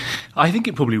it. I think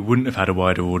it probably wouldn't have had a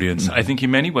wider audience. I think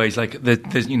in many ways, like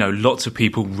there's lots of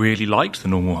people really liked The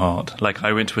Normal Heart. Like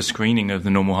I went to a screening of The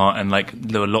Normal Heart, and like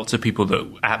there were lots of people that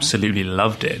absolutely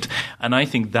loved it. And I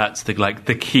think that's the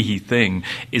key thing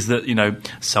is that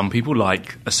some people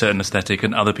like a certain aesthetic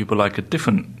and other people like a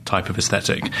different type of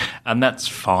aesthetic, and that's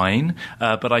fine.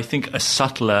 But I think a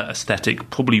subtler aesthetic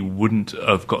probably wouldn't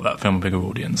have got that film a bigger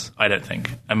audience. I don't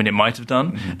think. I mean, it might have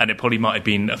done, and it probably might have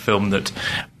been a film that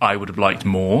I would have liked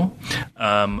more.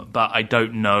 But I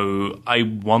don't know. I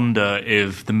wonder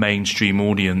if the mainstream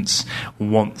audience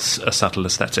wants a subtle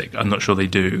aesthetic. I'm not sure they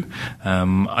do.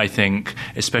 I think,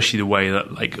 especially the way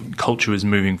that culture is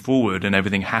moving forward and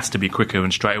everything has to be quicker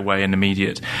and straight away and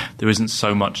immediate, there isn't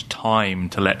so much time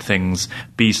to let things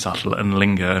be subtle and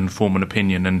linger and form an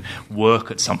opinion and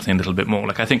work at something a little bit more.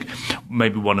 I think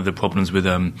maybe one of the problems with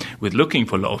Looking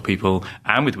for a lot of people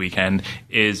and with Weekend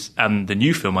is, and the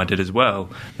new film I did as well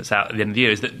that's out at the end of the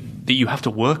year, is that you have to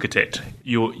work at it.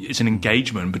 It's an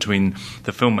engagement between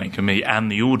the filmmaker, me,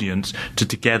 and the audience to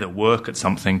together work at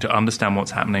something, to understand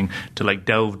what's happening, to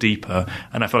delve deeper.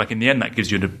 And I feel like in the end that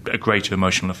gives you a greater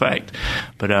emotional effect.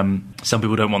 But some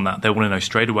people don't want that. They want to know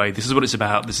straight away, this is what it's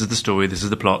about, this is the story, this is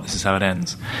the plot, this is how it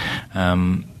ends.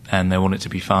 And they want it to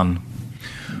be fun,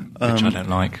 which I don't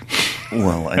like.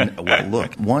 Well,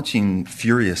 look, watching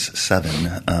Furious 7,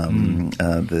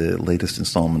 the latest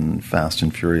installment in Fast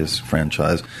and Furious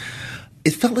franchise,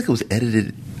 it felt like it was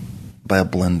edited by a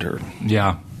blender.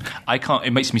 Yeah. I can't.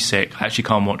 It makes me sick. I actually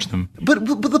can't watch them. But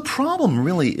the problem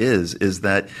really is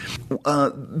that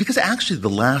because actually the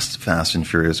last Fast and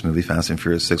Furious movie, Fast and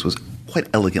Furious 6, was quite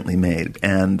elegantly made,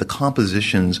 and the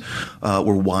compositions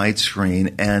were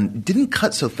widescreen and didn't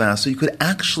cut so fast, so you could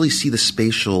actually see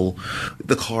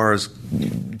the cars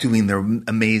doing their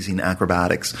amazing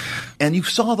acrobatics, and you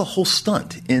saw the whole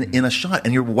stunt in a shot,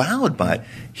 and you're wowed by it.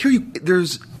 Here,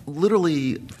 there's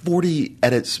literally 40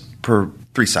 edits per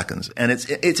 3 seconds, and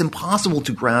it's impossible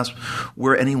to grasp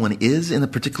where anyone is in a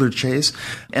particular chase,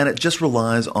 and it just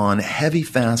relies on heavy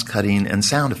fast cutting and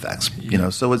sound effects.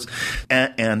 So it's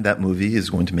and that movie is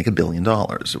going to make $1 billion,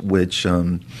 which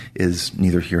is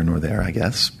neither here nor there, I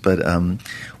guess. But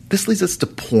this leads us to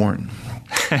porn.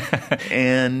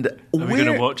 And are we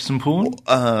going to watch some porn?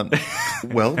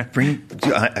 Well, bring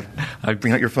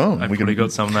out your phone. I've probably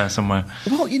got some there somewhere.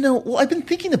 Well, I've been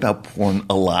thinking about porn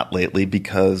a lot lately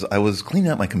because I was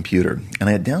cleaning out my computer and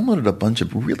I had downloaded a bunch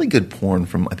of really good porn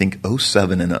from I think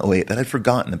 2007 and 2008 that I'd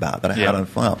forgotten about, that I had on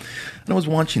file. And I was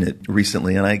watching it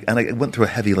recently, and I went through a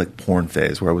heavy porn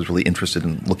phase where I was really interested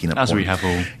in looking at porn. As we have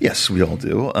all. Yes, we all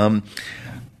do.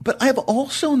 But I have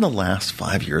also, in the last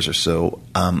 5 years or so,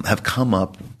 have come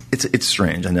up. It's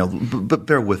strange, I know, but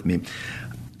bear with me.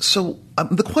 So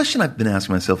the question I've been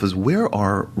asking myself is, where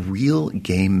are real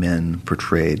gay men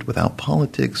portrayed without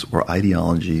politics or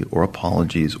ideology or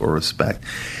apologies or respect?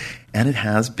 and it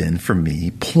has been for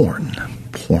me porn.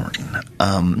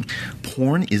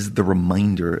 Porn is the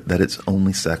reminder that it's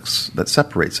only sex that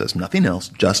separates us, nothing else,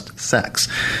 just sex.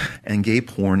 And gay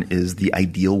porn is the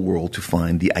ideal world to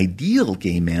find the ideal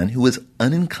gay man who is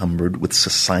unencumbered with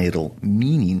societal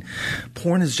meaning.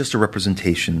 Porn is just a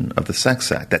representation of the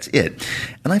sex act. That's it.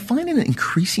 And I find an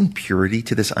increasing purity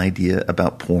to this idea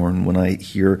about porn when I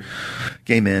hear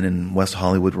gay men in West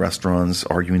Hollywood restaurants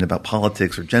arguing about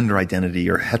politics or gender identity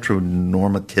or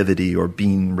heteronormativity or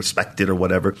being respected or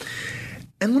whatever.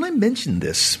 And when I mentioned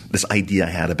this idea I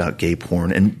had about gay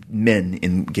porn and men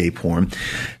in gay porn,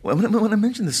 when I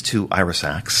mentioned this to Ira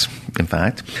Sachs, in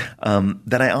fact,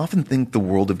 that I often think the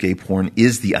world of gay porn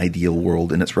is the ideal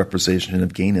world in its representation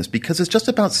of gayness because it's just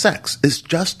about sex. It's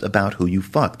just about who you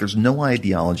fuck. There's no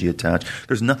ideology attached.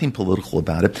 There's nothing political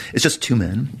about it. It's just two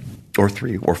men, or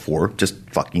three, or four, just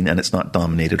fucking, and it's not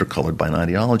dominated or colored by an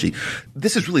ideology.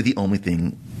 This is really the only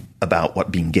thing about what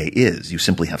being gay is. You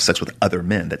simply have sex with other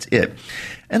men. That's it.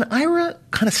 And Ira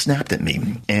kind of snapped at me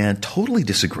and totally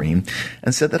disagreed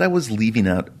and said that I was leaving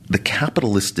out the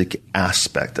capitalistic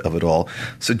aspect of it all,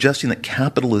 suggesting that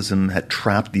capitalism had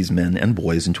trapped these men and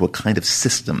boys into a kind of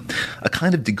system, a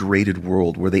kind of degraded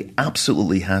world where they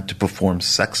absolutely had to perform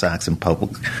sex acts in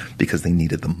public because they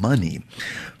needed the money.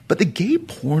 But the gay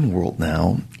porn world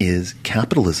now is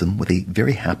capitalism with a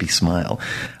very happy smile.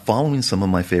 Following some of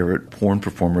my favorite porn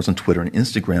performers on Twitter and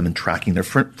Instagram and tracking their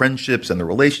friendships and their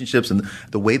relationships and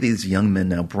the way these young men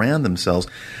now brand themselves,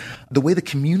 the way the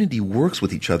community works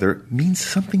with each other means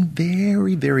something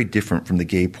very, very different from the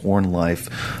gay porn life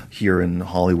here in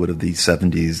Hollywood of the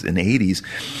 70s and 80s.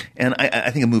 And I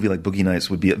think a movie like Boogie Nights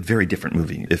would be a very different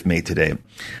movie if made today.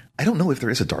 I don't know if there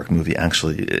is a dark movie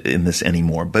actually in this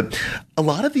anymore, but a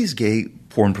lot of these gay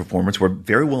porn performers who are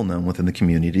very well known within the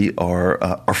community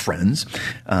are friends.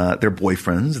 They're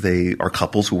boyfriends. They are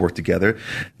couples who work together.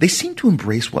 They seem to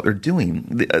embrace what they're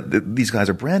doing. These guys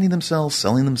are branding themselves,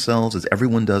 selling themselves as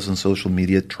everyone does on social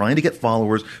media, trying to get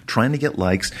followers, trying to get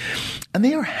likes, and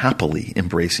they are happily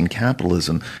embracing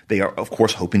capitalism. They are, of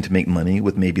course, hoping to make money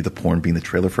with maybe the porn being the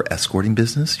trailer for escorting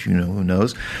business. You know, who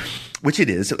knows? Which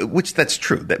it is, which that's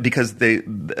true, because they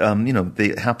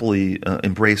happily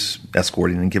embrace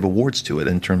escorting and give awards to it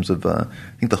in terms of, I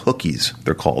think the hookies,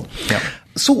 they're called. Yeah.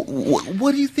 So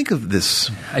what do you think of this?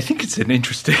 I think it's an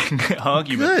interesting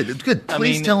argument. Good.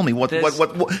 Please tell me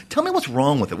tell me what's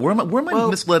wrong with it. Where am I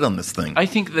misled on this thing? I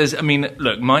think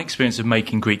look, my experience of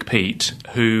making Greek Pete,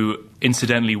 who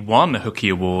incidentally won a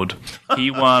Hookie Award.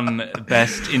 He won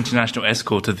Best International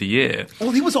Escort of the Year. Well,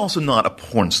 he was also not a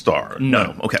porn star.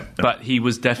 No. Okay. No. But he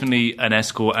was definitely an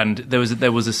escort, and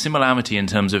there was a similarity in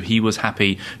terms of he was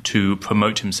happy to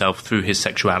promote himself through his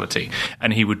sexuality.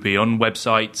 And he would be on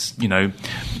websites,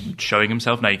 showing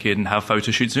himself naked and have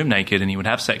photo shoots of him naked, and he would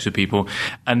have sex with people.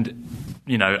 And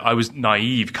I was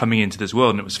naive coming into this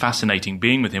world, and it was fascinating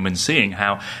being with him and seeing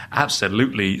how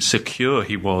absolutely secure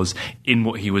he was in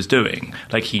what he was doing.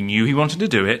 Like, he knew he wanted to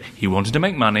do it. He wanted to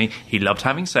make money. He loved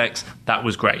having sex. That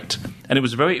was great. And it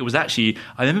was actually,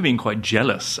 I remember being quite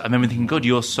jealous. I remember thinking, God,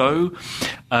 you're so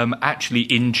actually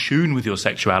in tune with your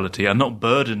sexuality and not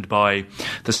burdened by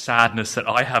the sadness that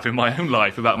I have in my own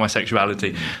life about my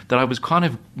sexuality, that I was kind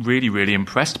of really, really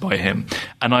impressed by him.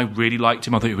 And I really liked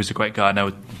him. I thought he was a great guy.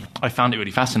 And I found it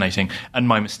really fascinating. And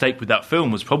my mistake with that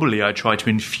film was probably I tried to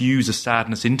infuse a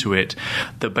sadness into it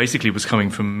that basically was coming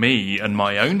from me and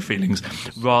my own feelings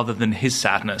rather than his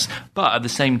sadness. But at the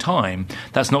same time,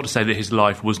 that's not to say that his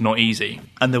life was not easy.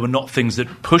 And there were not things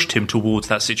that pushed him towards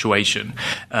that situation.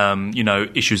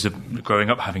 Issues of growing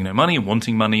up, having no money,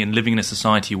 wanting money, and living in a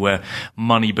society where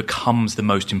money becomes the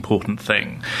most important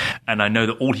thing. And I know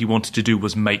that all he wanted to do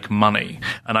was make money.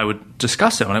 And I would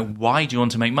discuss it. I'm like, why do you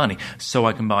want to make money? So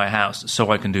I can buy a house, so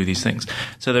I can do these things.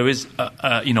 So there is,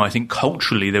 I think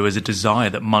culturally there is a desire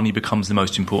that money becomes the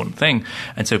most important thing.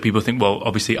 And so people think, well,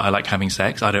 obviously I like having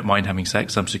sex. I don't mind having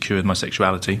sex. I'm secure with my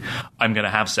sexuality. I'm going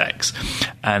to have sex.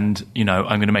 And,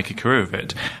 I'm going to make a career of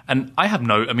it. And I have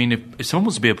if someone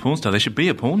wants to be a porn star, they should be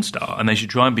a porn star. And they should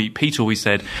try and be, Pete always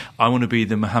said, I want to be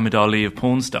the Muhammad Ali of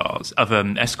porn stars, of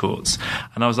escorts.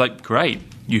 And I was like, great.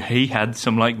 He had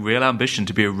some real ambition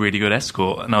to be a really good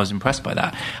escort, and I was impressed by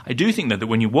that. I do think that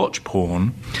when you watch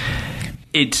porn,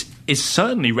 it is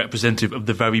certainly representative of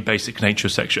the very basic nature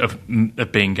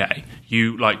of being gay.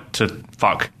 You like to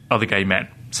fuck other gay men.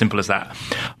 Simple as that.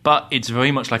 But it's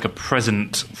very much like a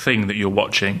present thing that you're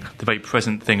watching. The very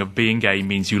present thing of being gay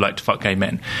means you like to fuck gay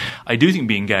men. I do think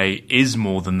being gay is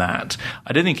more than that.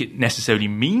 I don't think it necessarily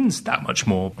means that much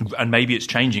more, and maybe it's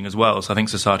changing as well, so I think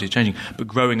society is changing. But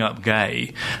growing up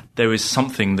gay, there is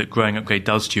something that growing up gay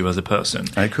does to you as a person.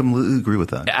 I completely agree with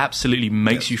that. It absolutely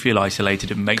makes you feel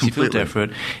isolated. It makes you feel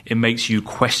different. It makes you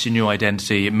question your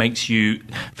identity. It makes you,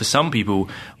 for some people,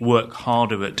 work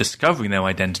harder at discovering their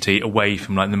identity away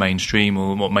from like the mainstream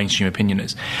or what mainstream opinion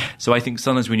is. So I think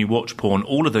sometimes when you watch porn,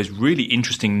 all of those really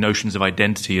interesting notions of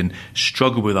identity and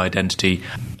struggle with identity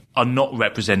are not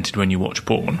represented when you watch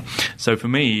porn. So for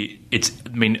me,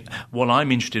 what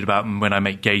I'm interested about when I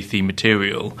make gay-themed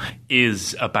material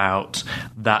is about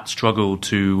that struggle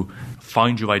to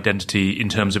find your identity in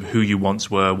terms of who you once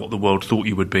were, what the world thought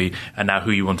you would be, and now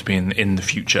who you want to be in the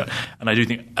future. And I do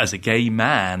think as a gay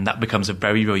man, that becomes a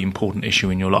very, very important issue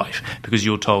in your life, because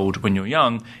you're told when you're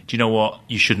young, do you know what,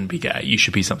 you shouldn't be gay, you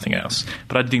should be something else.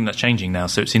 But I think that's changing now,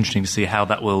 so it's interesting to see how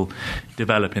that will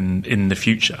develop in the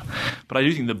future. But I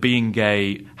do think that being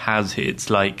gay has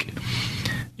its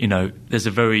there's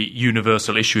a very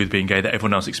universal issue with being gay that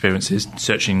everyone else experiences,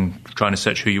 trying to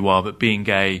search who you are, but being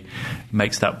gay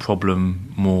makes that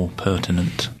problem more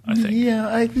pertinent, I think. Yeah,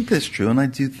 I think that's true, and I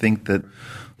do think that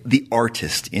the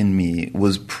artist in me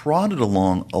was prodded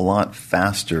along a lot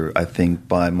faster, I think,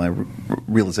 by my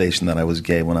realization that I was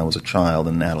gay when I was a child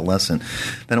and an adolescent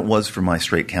than it was for my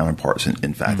straight counterparts,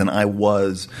 in fact. And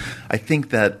I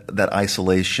think that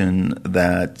isolation,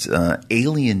 that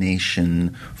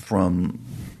alienation from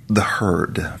the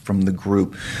herd, from the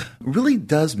group, really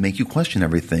does make you question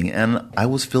everything. And I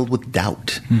was filled with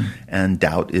doubt. And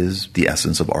doubt is the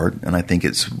essence of art. And I think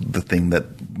it's the thing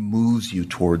that moves you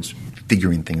towards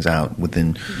figuring things out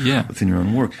within your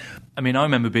own work. I mean, I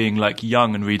remember being like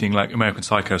young and reading like American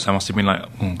Psycho, so I must have been like,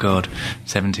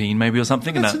 17 maybe or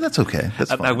something. That's okay.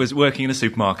 That's fine. I was working in a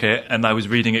supermarket and I was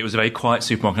reading it. It was a very quiet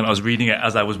supermarket and I was reading it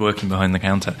as I was working behind the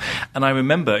counter. And I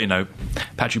remember,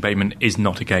 Patrick Bateman is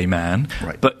not a gay man,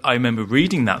 right. But I remember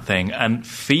reading that thing and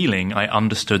I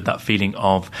understood that feeling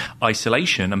of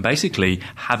isolation and basically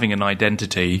having an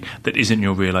identity that isn't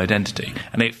your real identity.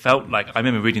 And it felt like, I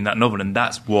remember reading that novel and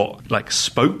that's what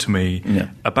spoke to me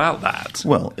about that.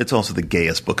 Well, it's also the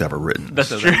gayest book ever written.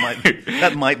 That's true.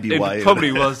 That might be why. It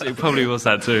probably was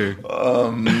that too.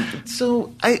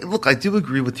 So I do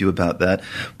agree with you about that.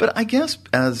 But I guess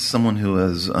as someone who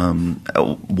has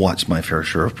watched my fair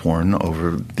share of porn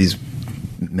over these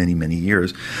many, many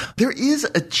years, there is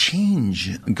a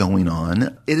change going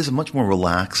on. It is a much more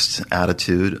relaxed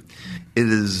attitude. It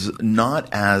is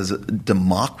not as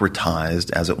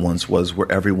democratized as it once was, where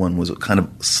everyone was kind of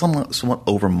somewhat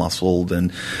over-muscled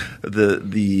and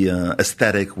the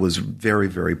aesthetic was very,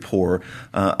 very poor.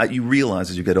 You realize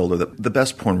as you get older that the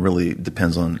best porn really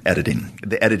depends on editing.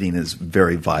 The editing is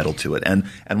very vital to it,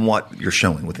 and what you're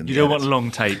showing within the edits. You don't want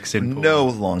long takes in porn. No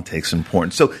long takes in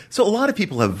porn. So a lot of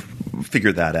people have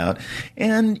figured that out.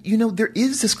 And, there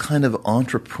is this kind of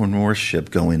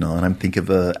entrepreneurship going on. I'm thinking of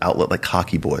an outlet like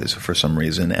Cocky Boys for some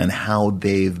reason, and how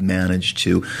they've managed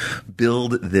to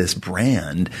build this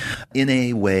brand in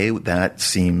a way that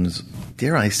seems,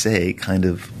 dare I say, kind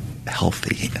of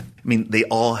healthy. I mean, they're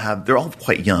all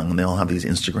quite young, and they all have these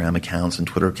Instagram accounts and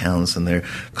Twitter accounts, and they're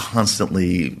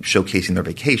constantly showcasing their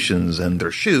vacations and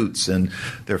their shoots and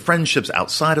their friendships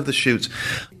outside of the shoots.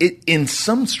 It, in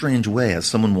some strange way, as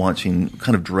someone watching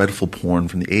kind of dreadful porn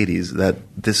from the 80s, that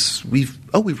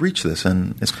we've reached this,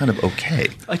 and it's kind of okay.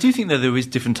 I do think that there is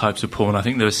different types of porn. I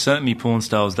think there are certainly porn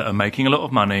stars that are making a lot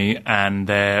of money, and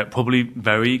they're probably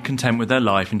very content with their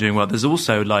life and doing well. There's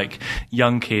also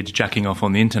young kids jacking off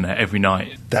on the internet every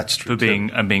night. That's true.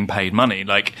 For being paid money.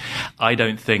 I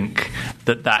don't think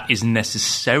that is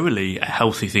necessarily a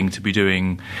healthy thing to be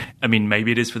doing. I mean,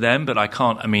 maybe it is for them, but I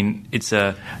can't. I mean,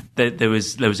 there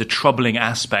was a troubling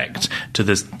aspect to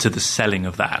the selling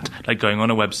of that. Going on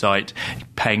a website,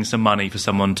 paying some money for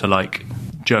someone to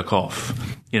jerk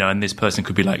off, and this person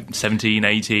could be 17,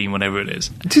 18, whatever it is.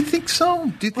 Do you think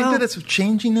so? Do you think that it's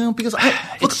changing now? Because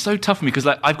it's so tough for me, because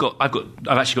I've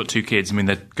actually got two kids. I mean,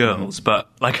 they're girls, but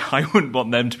I wouldn't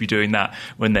want them to be doing that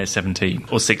when they're 17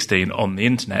 or 16 on the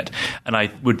internet. And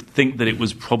I would think that it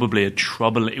was probably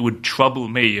it would trouble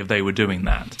me if they were doing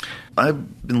that.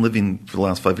 I've been living for the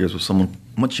last 5 years with someone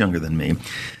much younger than me.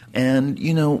 And,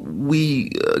 we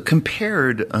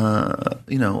compared,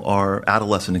 our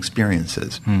adolescent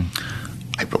experiences.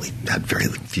 I really had very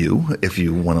few, if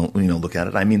you want to, look at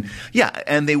it. I mean, yeah,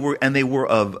 and they were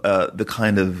of the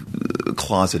kind of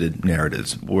closeted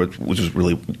narratives, which was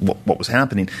really what was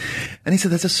happening. And he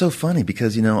said, that's just so funny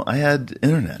because, I had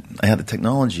internet, I had the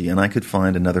technology, and I could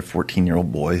find another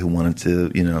 14-year-old boy who wanted to,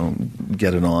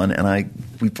 get it on, and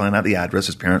we'd find out the address,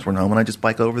 his parents weren't home, and I'd just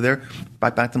bike over there,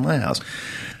 bike back to my house.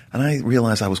 And I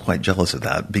realized I was quite jealous of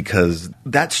that because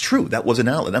that's true. That was an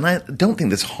outlet. And I don't think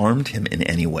this harmed him in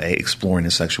any way, exploring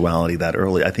his sexuality that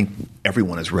early. I think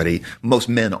everyone is ready. Most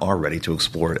men are ready to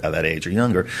explore it at that age or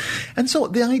younger. And so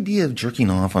the idea of jerking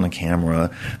off on a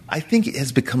camera, I think it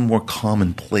has become more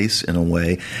commonplace in a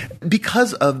way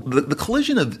because of the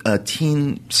collision of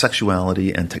teen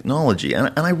sexuality and technology.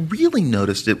 And I really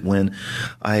noticed it when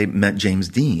I met James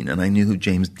Dean, and I knew who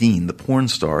James Dean, the porn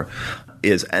star,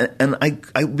 is. And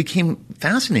I became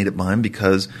fascinated by him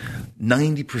because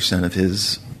 90% of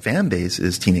his fan base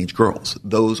is teenage girls.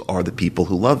 Those are the people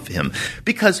who love him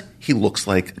because he looks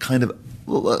like kind of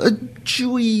a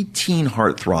Jewy teen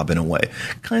heartthrob in a way,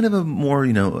 kind of a more,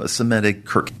 a Semitic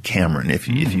Kirk Cameron, if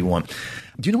you want.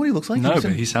 Do you know what he looks like? No,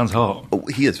 but he sounds hot. Oh,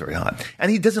 he is very hot. And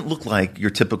he doesn't look like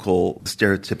your typical,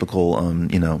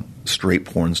 stereotypical, straight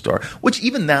porn star, which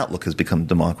even that look has become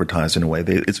democratized in a way.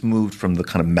 It's moved from the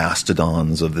kind of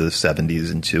mastodons of the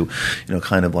 70s into,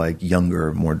 kind of like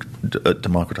younger, more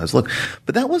democratized look.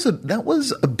 But that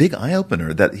was a big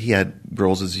eye-opener that he had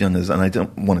girls as young as, and I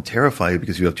don't want to terrify you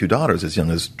because you have two daughters as young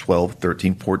as 12,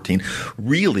 13, 14,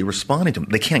 really responding to him.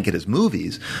 They can't get his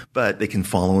movies, but they can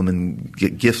follow him and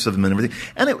get gifts of him and everything.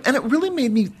 And it really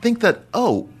made me think that,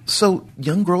 so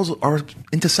young girls are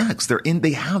into sex.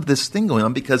 They have this thing going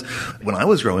on because when I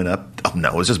was growing up,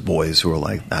 it was just boys who were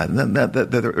like that. And that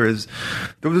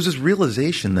there was this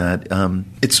realization that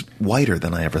it's wider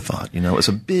than I ever thought.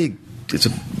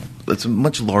 It's a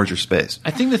much larger space.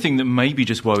 I think the thing that maybe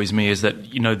just worries me is that,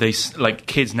 they, like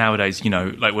kids nowadays,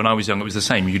 like when I was young, it was the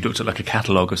same. You looked at like a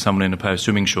catalogue of someone in a pair of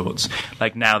swimming shorts.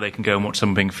 Like now they can go and watch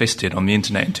someone being fisted on the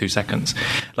internet in 2 seconds.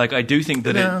 Like I do think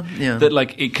that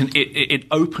it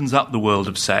opens up the world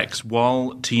of sex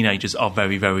while teenagers are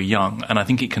very, very young. And I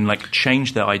think it can like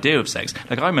change their idea of sex.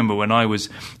 Like I remember when I was,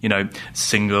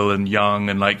 single and young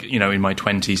and like, in my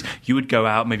 20s, you would go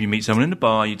out, maybe meet someone in a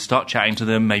bar, you'd start chatting to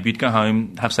them, maybe you'd go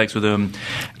home, have sex with them.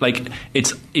 Like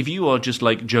it's if you are just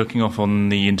like jerking off on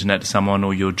the internet to someone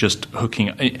or you're just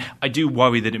hooking, I do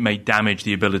worry that it may damage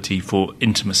the ability for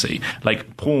intimacy.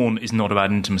 Like porn is not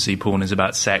about intimacy. Porn is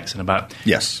about sex and about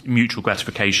mutual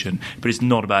gratification, but it's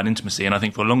not about intimacy. And I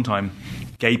think for a long time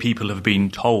gay people have been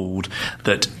told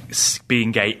that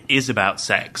being gay is about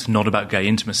sex, not about gay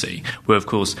intimacy, where of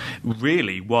course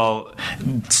really while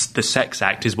the sex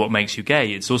act is what makes you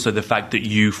gay, it's also the fact that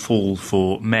you fall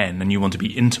for men and you want to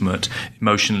be intimate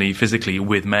emotionally, physically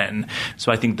with men.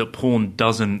 So I think that porn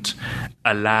doesn't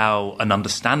allow an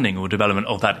understanding or development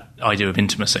of that idea of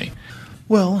intimacy.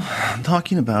 Well,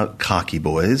 talking about Cocky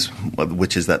Boys,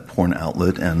 which is that porn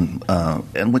outlet,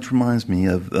 and which reminds me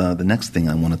of the next thing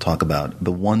I want to talk about,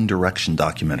 the One Direction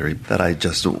documentary that I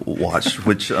just watched,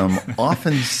 which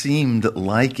often seemed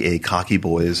like a Cocky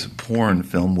Boys porn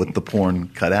film with the porn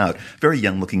cut out. Very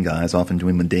young-looking guys, often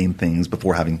doing mundane things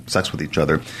before having sex with each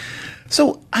other.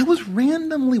 So I was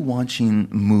randomly watching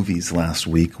movies last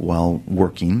week while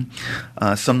working.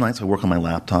 Some nights I work on my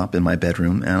laptop in my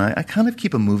bedroom, and I kind of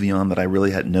keep a movie on that I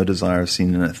really had no desire of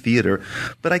seeing in a theater,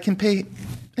 but I can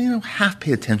half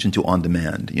pay attention to on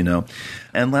demand,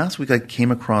 And last week I came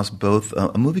across both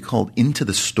a movie called Into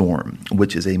the Storm,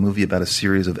 which is a movie about a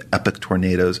series of epic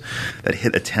tornadoes that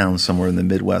hit a town somewhere in the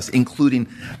Midwest, including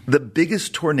the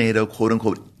biggest tornado, quote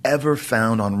unquote, ever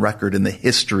found on record in the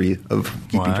history of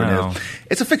keeping tornadoes.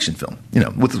 It's a fiction film,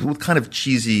 with kind of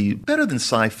cheesy, better than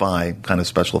sci-fi kind of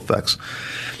special effects.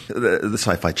 The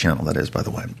Sci-Fi Channel, that is, by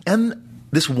the way. And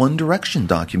this One Direction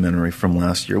documentary from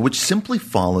last year, which simply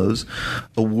follows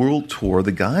a world tour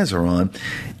the guys are on,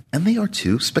 and they are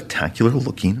two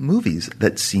spectacular-looking movies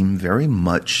that seem very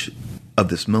much of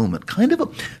this moment, kind of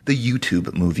the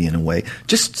YouTube movie in a way,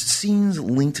 just scenes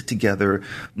linked together,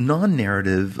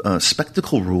 non-narrative,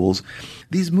 spectacle rules.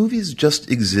 These movies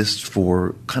just exist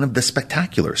for kind of the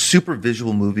spectacular, super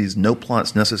visual movies, no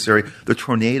plots necessary. The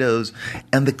tornadoes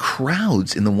and the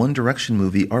crowds in the One Direction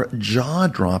movie are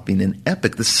jaw-dropping and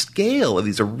epic. The scale of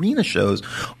these arena shows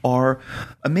are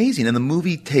amazing, and the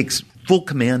movie takes full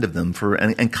command of them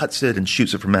and cuts it and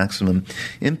shoots it for maximum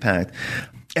impact.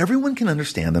 Everyone can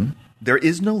understand them. There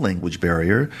is no language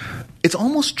barrier. It's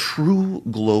almost true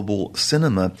global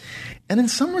cinema. And in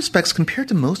some respects, compared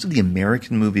to most of the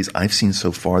American movies I've seen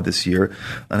so far this year,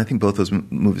 and I think both those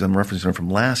movies I'm referencing are from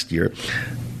last year,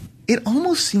 it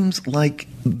almost seems like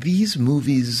these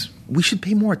movies, we should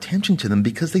pay more attention to them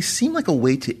because they seem like a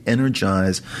way to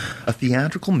energize a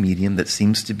theatrical medium that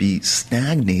seems to be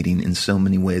stagnating in so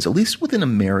many ways, at least within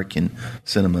American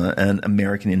cinema and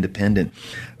American independent.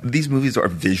 These movies are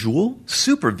visual,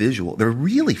 super visual. They're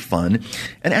really fun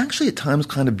and actually at times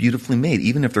kind of beautifully made,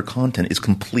 even if their content is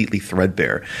completely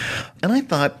threadbare. And I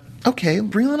thought, okay,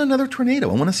 bring on another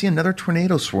tornado. I want to see another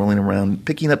tornado swirling around,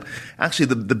 picking up. Actually,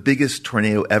 the biggest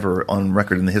tornado ever on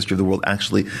record in the history of the world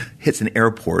actually hits an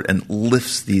airport and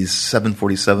lifts these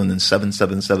 747 and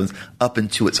 777s up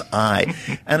into its eye.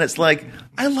 And it's like,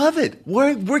 I love it.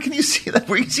 Where can you see that?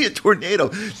 Where you see a tornado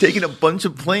taking a bunch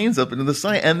of planes up into the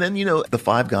sky. And then, the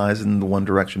five guys in the One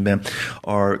Direction band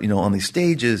are, on these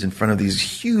stages in front of these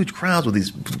huge crowds with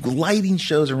these lighting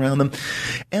shows around them.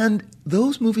 And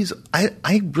those movies,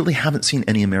 I really haven't seen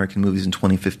any American movies in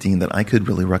 2015 that I could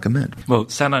really recommend. Well,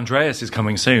 San Andreas is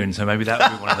coming soon, so maybe that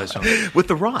would be one of those films. With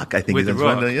The Rock, I think. With The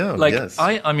Rock. Yes.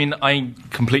 I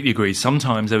completely agree.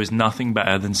 Sometimes there is nothing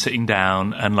better than sitting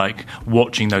down and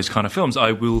watching those kind of films.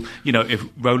 I will, if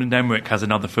Roland Emmerich has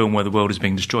another film where the world is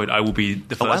being destroyed, I will be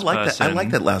the first person. I like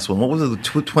that last one. What was it,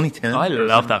 2010? I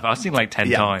love that. I've seen 10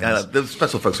 times. The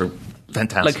special effects are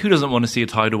fantastic. Who doesn't want to see a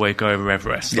tidal wave go over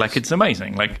Everest? Yes. It's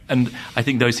amazing. And I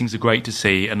think those things are great to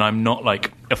see. And I'm not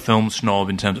a film snob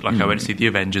in terms of I went to see The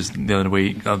Avengers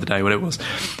the other day, whatever it was.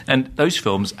 And those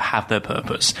films have their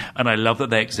purpose, and I love that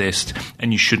they exist.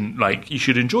 And you shouldn't you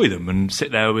should enjoy them and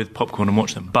sit there with popcorn and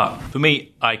watch them. But for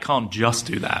me, I can't just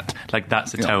do that.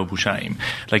 That's a terrible shame.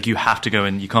 You have to go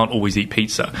and you can't always eat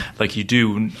pizza. You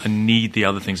do need the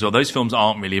other things. Well, those films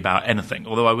aren't really about anything.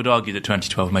 Although I would argue that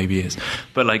 2012 maybe is.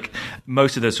 But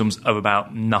most of those films are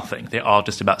about nothing. They are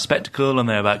just about spectacle, and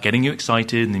they're about getting you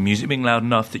excited and the music being loud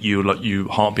enough that your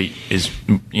heartbeat is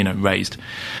raised.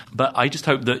 But I just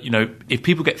hope that if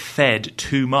people get fed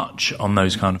too much on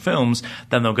those kind of films,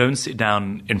 then they'll go and sit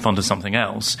down in front of something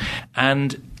else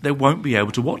and they won't be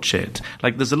able to watch it.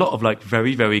 There's a lot of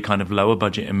very, very kind of lower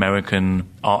budget American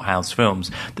art house films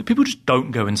that people just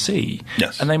don't go and see.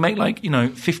 Yes. And they make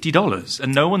 $50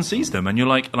 and no one sees them. And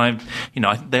you're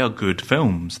they are good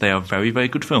films. They are very, very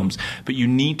good films. But you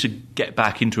need to get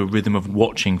back into a rhythm of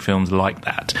watching films like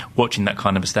that, watching that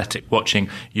kind of aesthetic, watching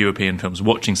European films,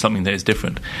 watching something that is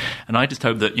different. And I just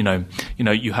hope that,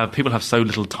 people have so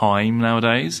little time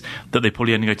nowadays that they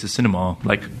probably only go to the cinema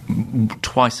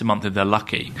twice a month if they're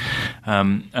lucky.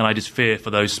 And I just fear for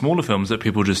those smaller films that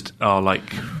people just are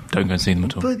don't go and see them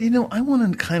at all. But, I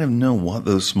want to kind of know what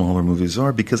those smaller movies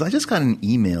are because I just got an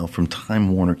email from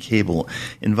Time Warner Cable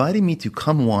inviting me to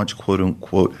come watch, quote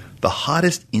unquote, the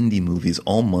hottest indie movies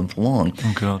all month long.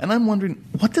 Oh, God. And I'm wondering,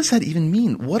 what does that even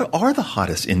mean? What are the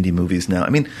hottest indie movies now? I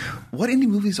mean, what indie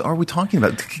movies are we talking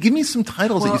about? Give me some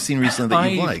titles that you've seen recently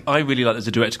that you like. I really like, there's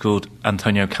a director called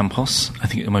Antonio Campos. I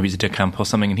think maybe it's De Campos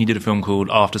something, and he did a film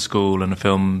called After School and a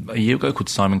film a year ago called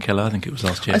Simon Killer. I think it was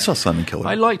last year. I saw Simon Killer.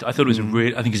 I thought it was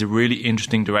I think he's a really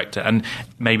interesting director, and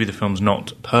maybe the film's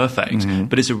not perfect,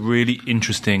 but it's a really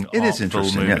interesting artful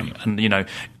movie. Yeah. And,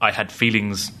 I had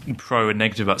feelings pro and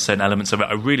negative about certain elements of it.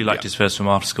 I really liked his first film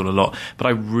After School a lot, but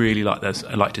I really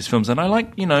liked his films, and I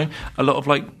like a lot of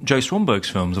Joe Stromberg's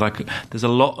films. There's a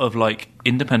lot of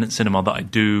independent cinema that I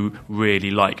do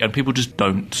really like, and people just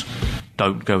don't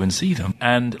go and see them.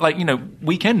 And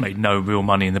Weekend made no real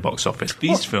money in the box office.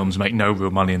 These films make no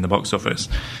real money in the box office.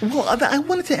 Well, I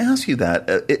wanted to ask you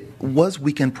that. Was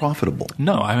Weekend profitable?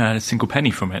 No, I haven't had a single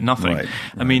penny from it. Nothing. Right.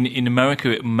 I mean, in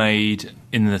America, it made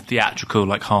in the theatrical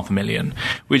 $500,000,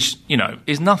 which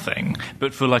is nothing.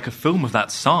 But for a film of that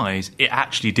size, it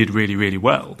actually did really, really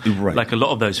well. Right. A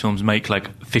lot of those films make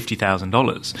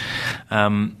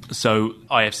 $50,000. So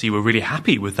IFC were really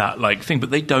happy with that thing,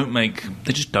 but they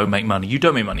just don't make money. You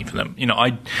don't make money from them.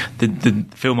 The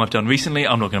film I've done recently,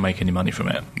 I'm not going to make any money from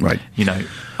it. Right.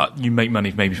 You make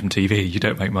money maybe from TV. You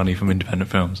don't make money from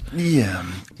independent films. Yeah,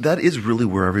 that is really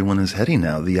where everyone is heading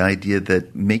now. The idea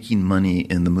that making money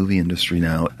in the movie industry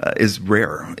now is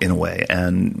rare in a way,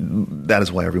 and that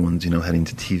is why everyone's heading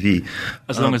to TV.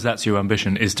 As long as that's your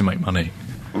ambition, is to make money.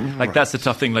 That's the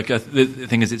tough thing. The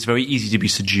thing is, it's very easy to be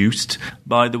seduced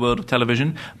by the world of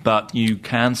television, but you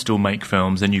can still make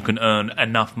films and you can earn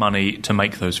enough money to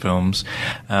make those films.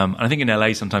 And I think in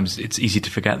LA sometimes it's easy to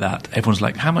forget that. Everyone's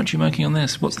like, how much are you making on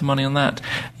this? What's the money on that?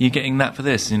 You're getting that for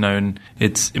this, and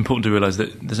it's important to realise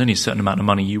that there's only a certain amount of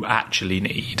money you actually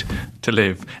need to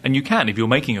live. And you can, if you're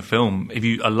making a film, if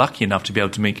you are lucky enough to be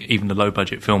able to make even a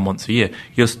low-budget film once a year,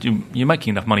 you're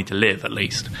making enough money to live, at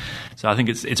least. So I think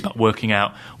it's about working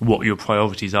out what your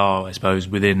priorities are, I suppose,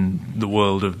 within the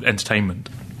world of entertainment.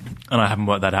 And I haven't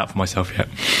worked that out for myself yet.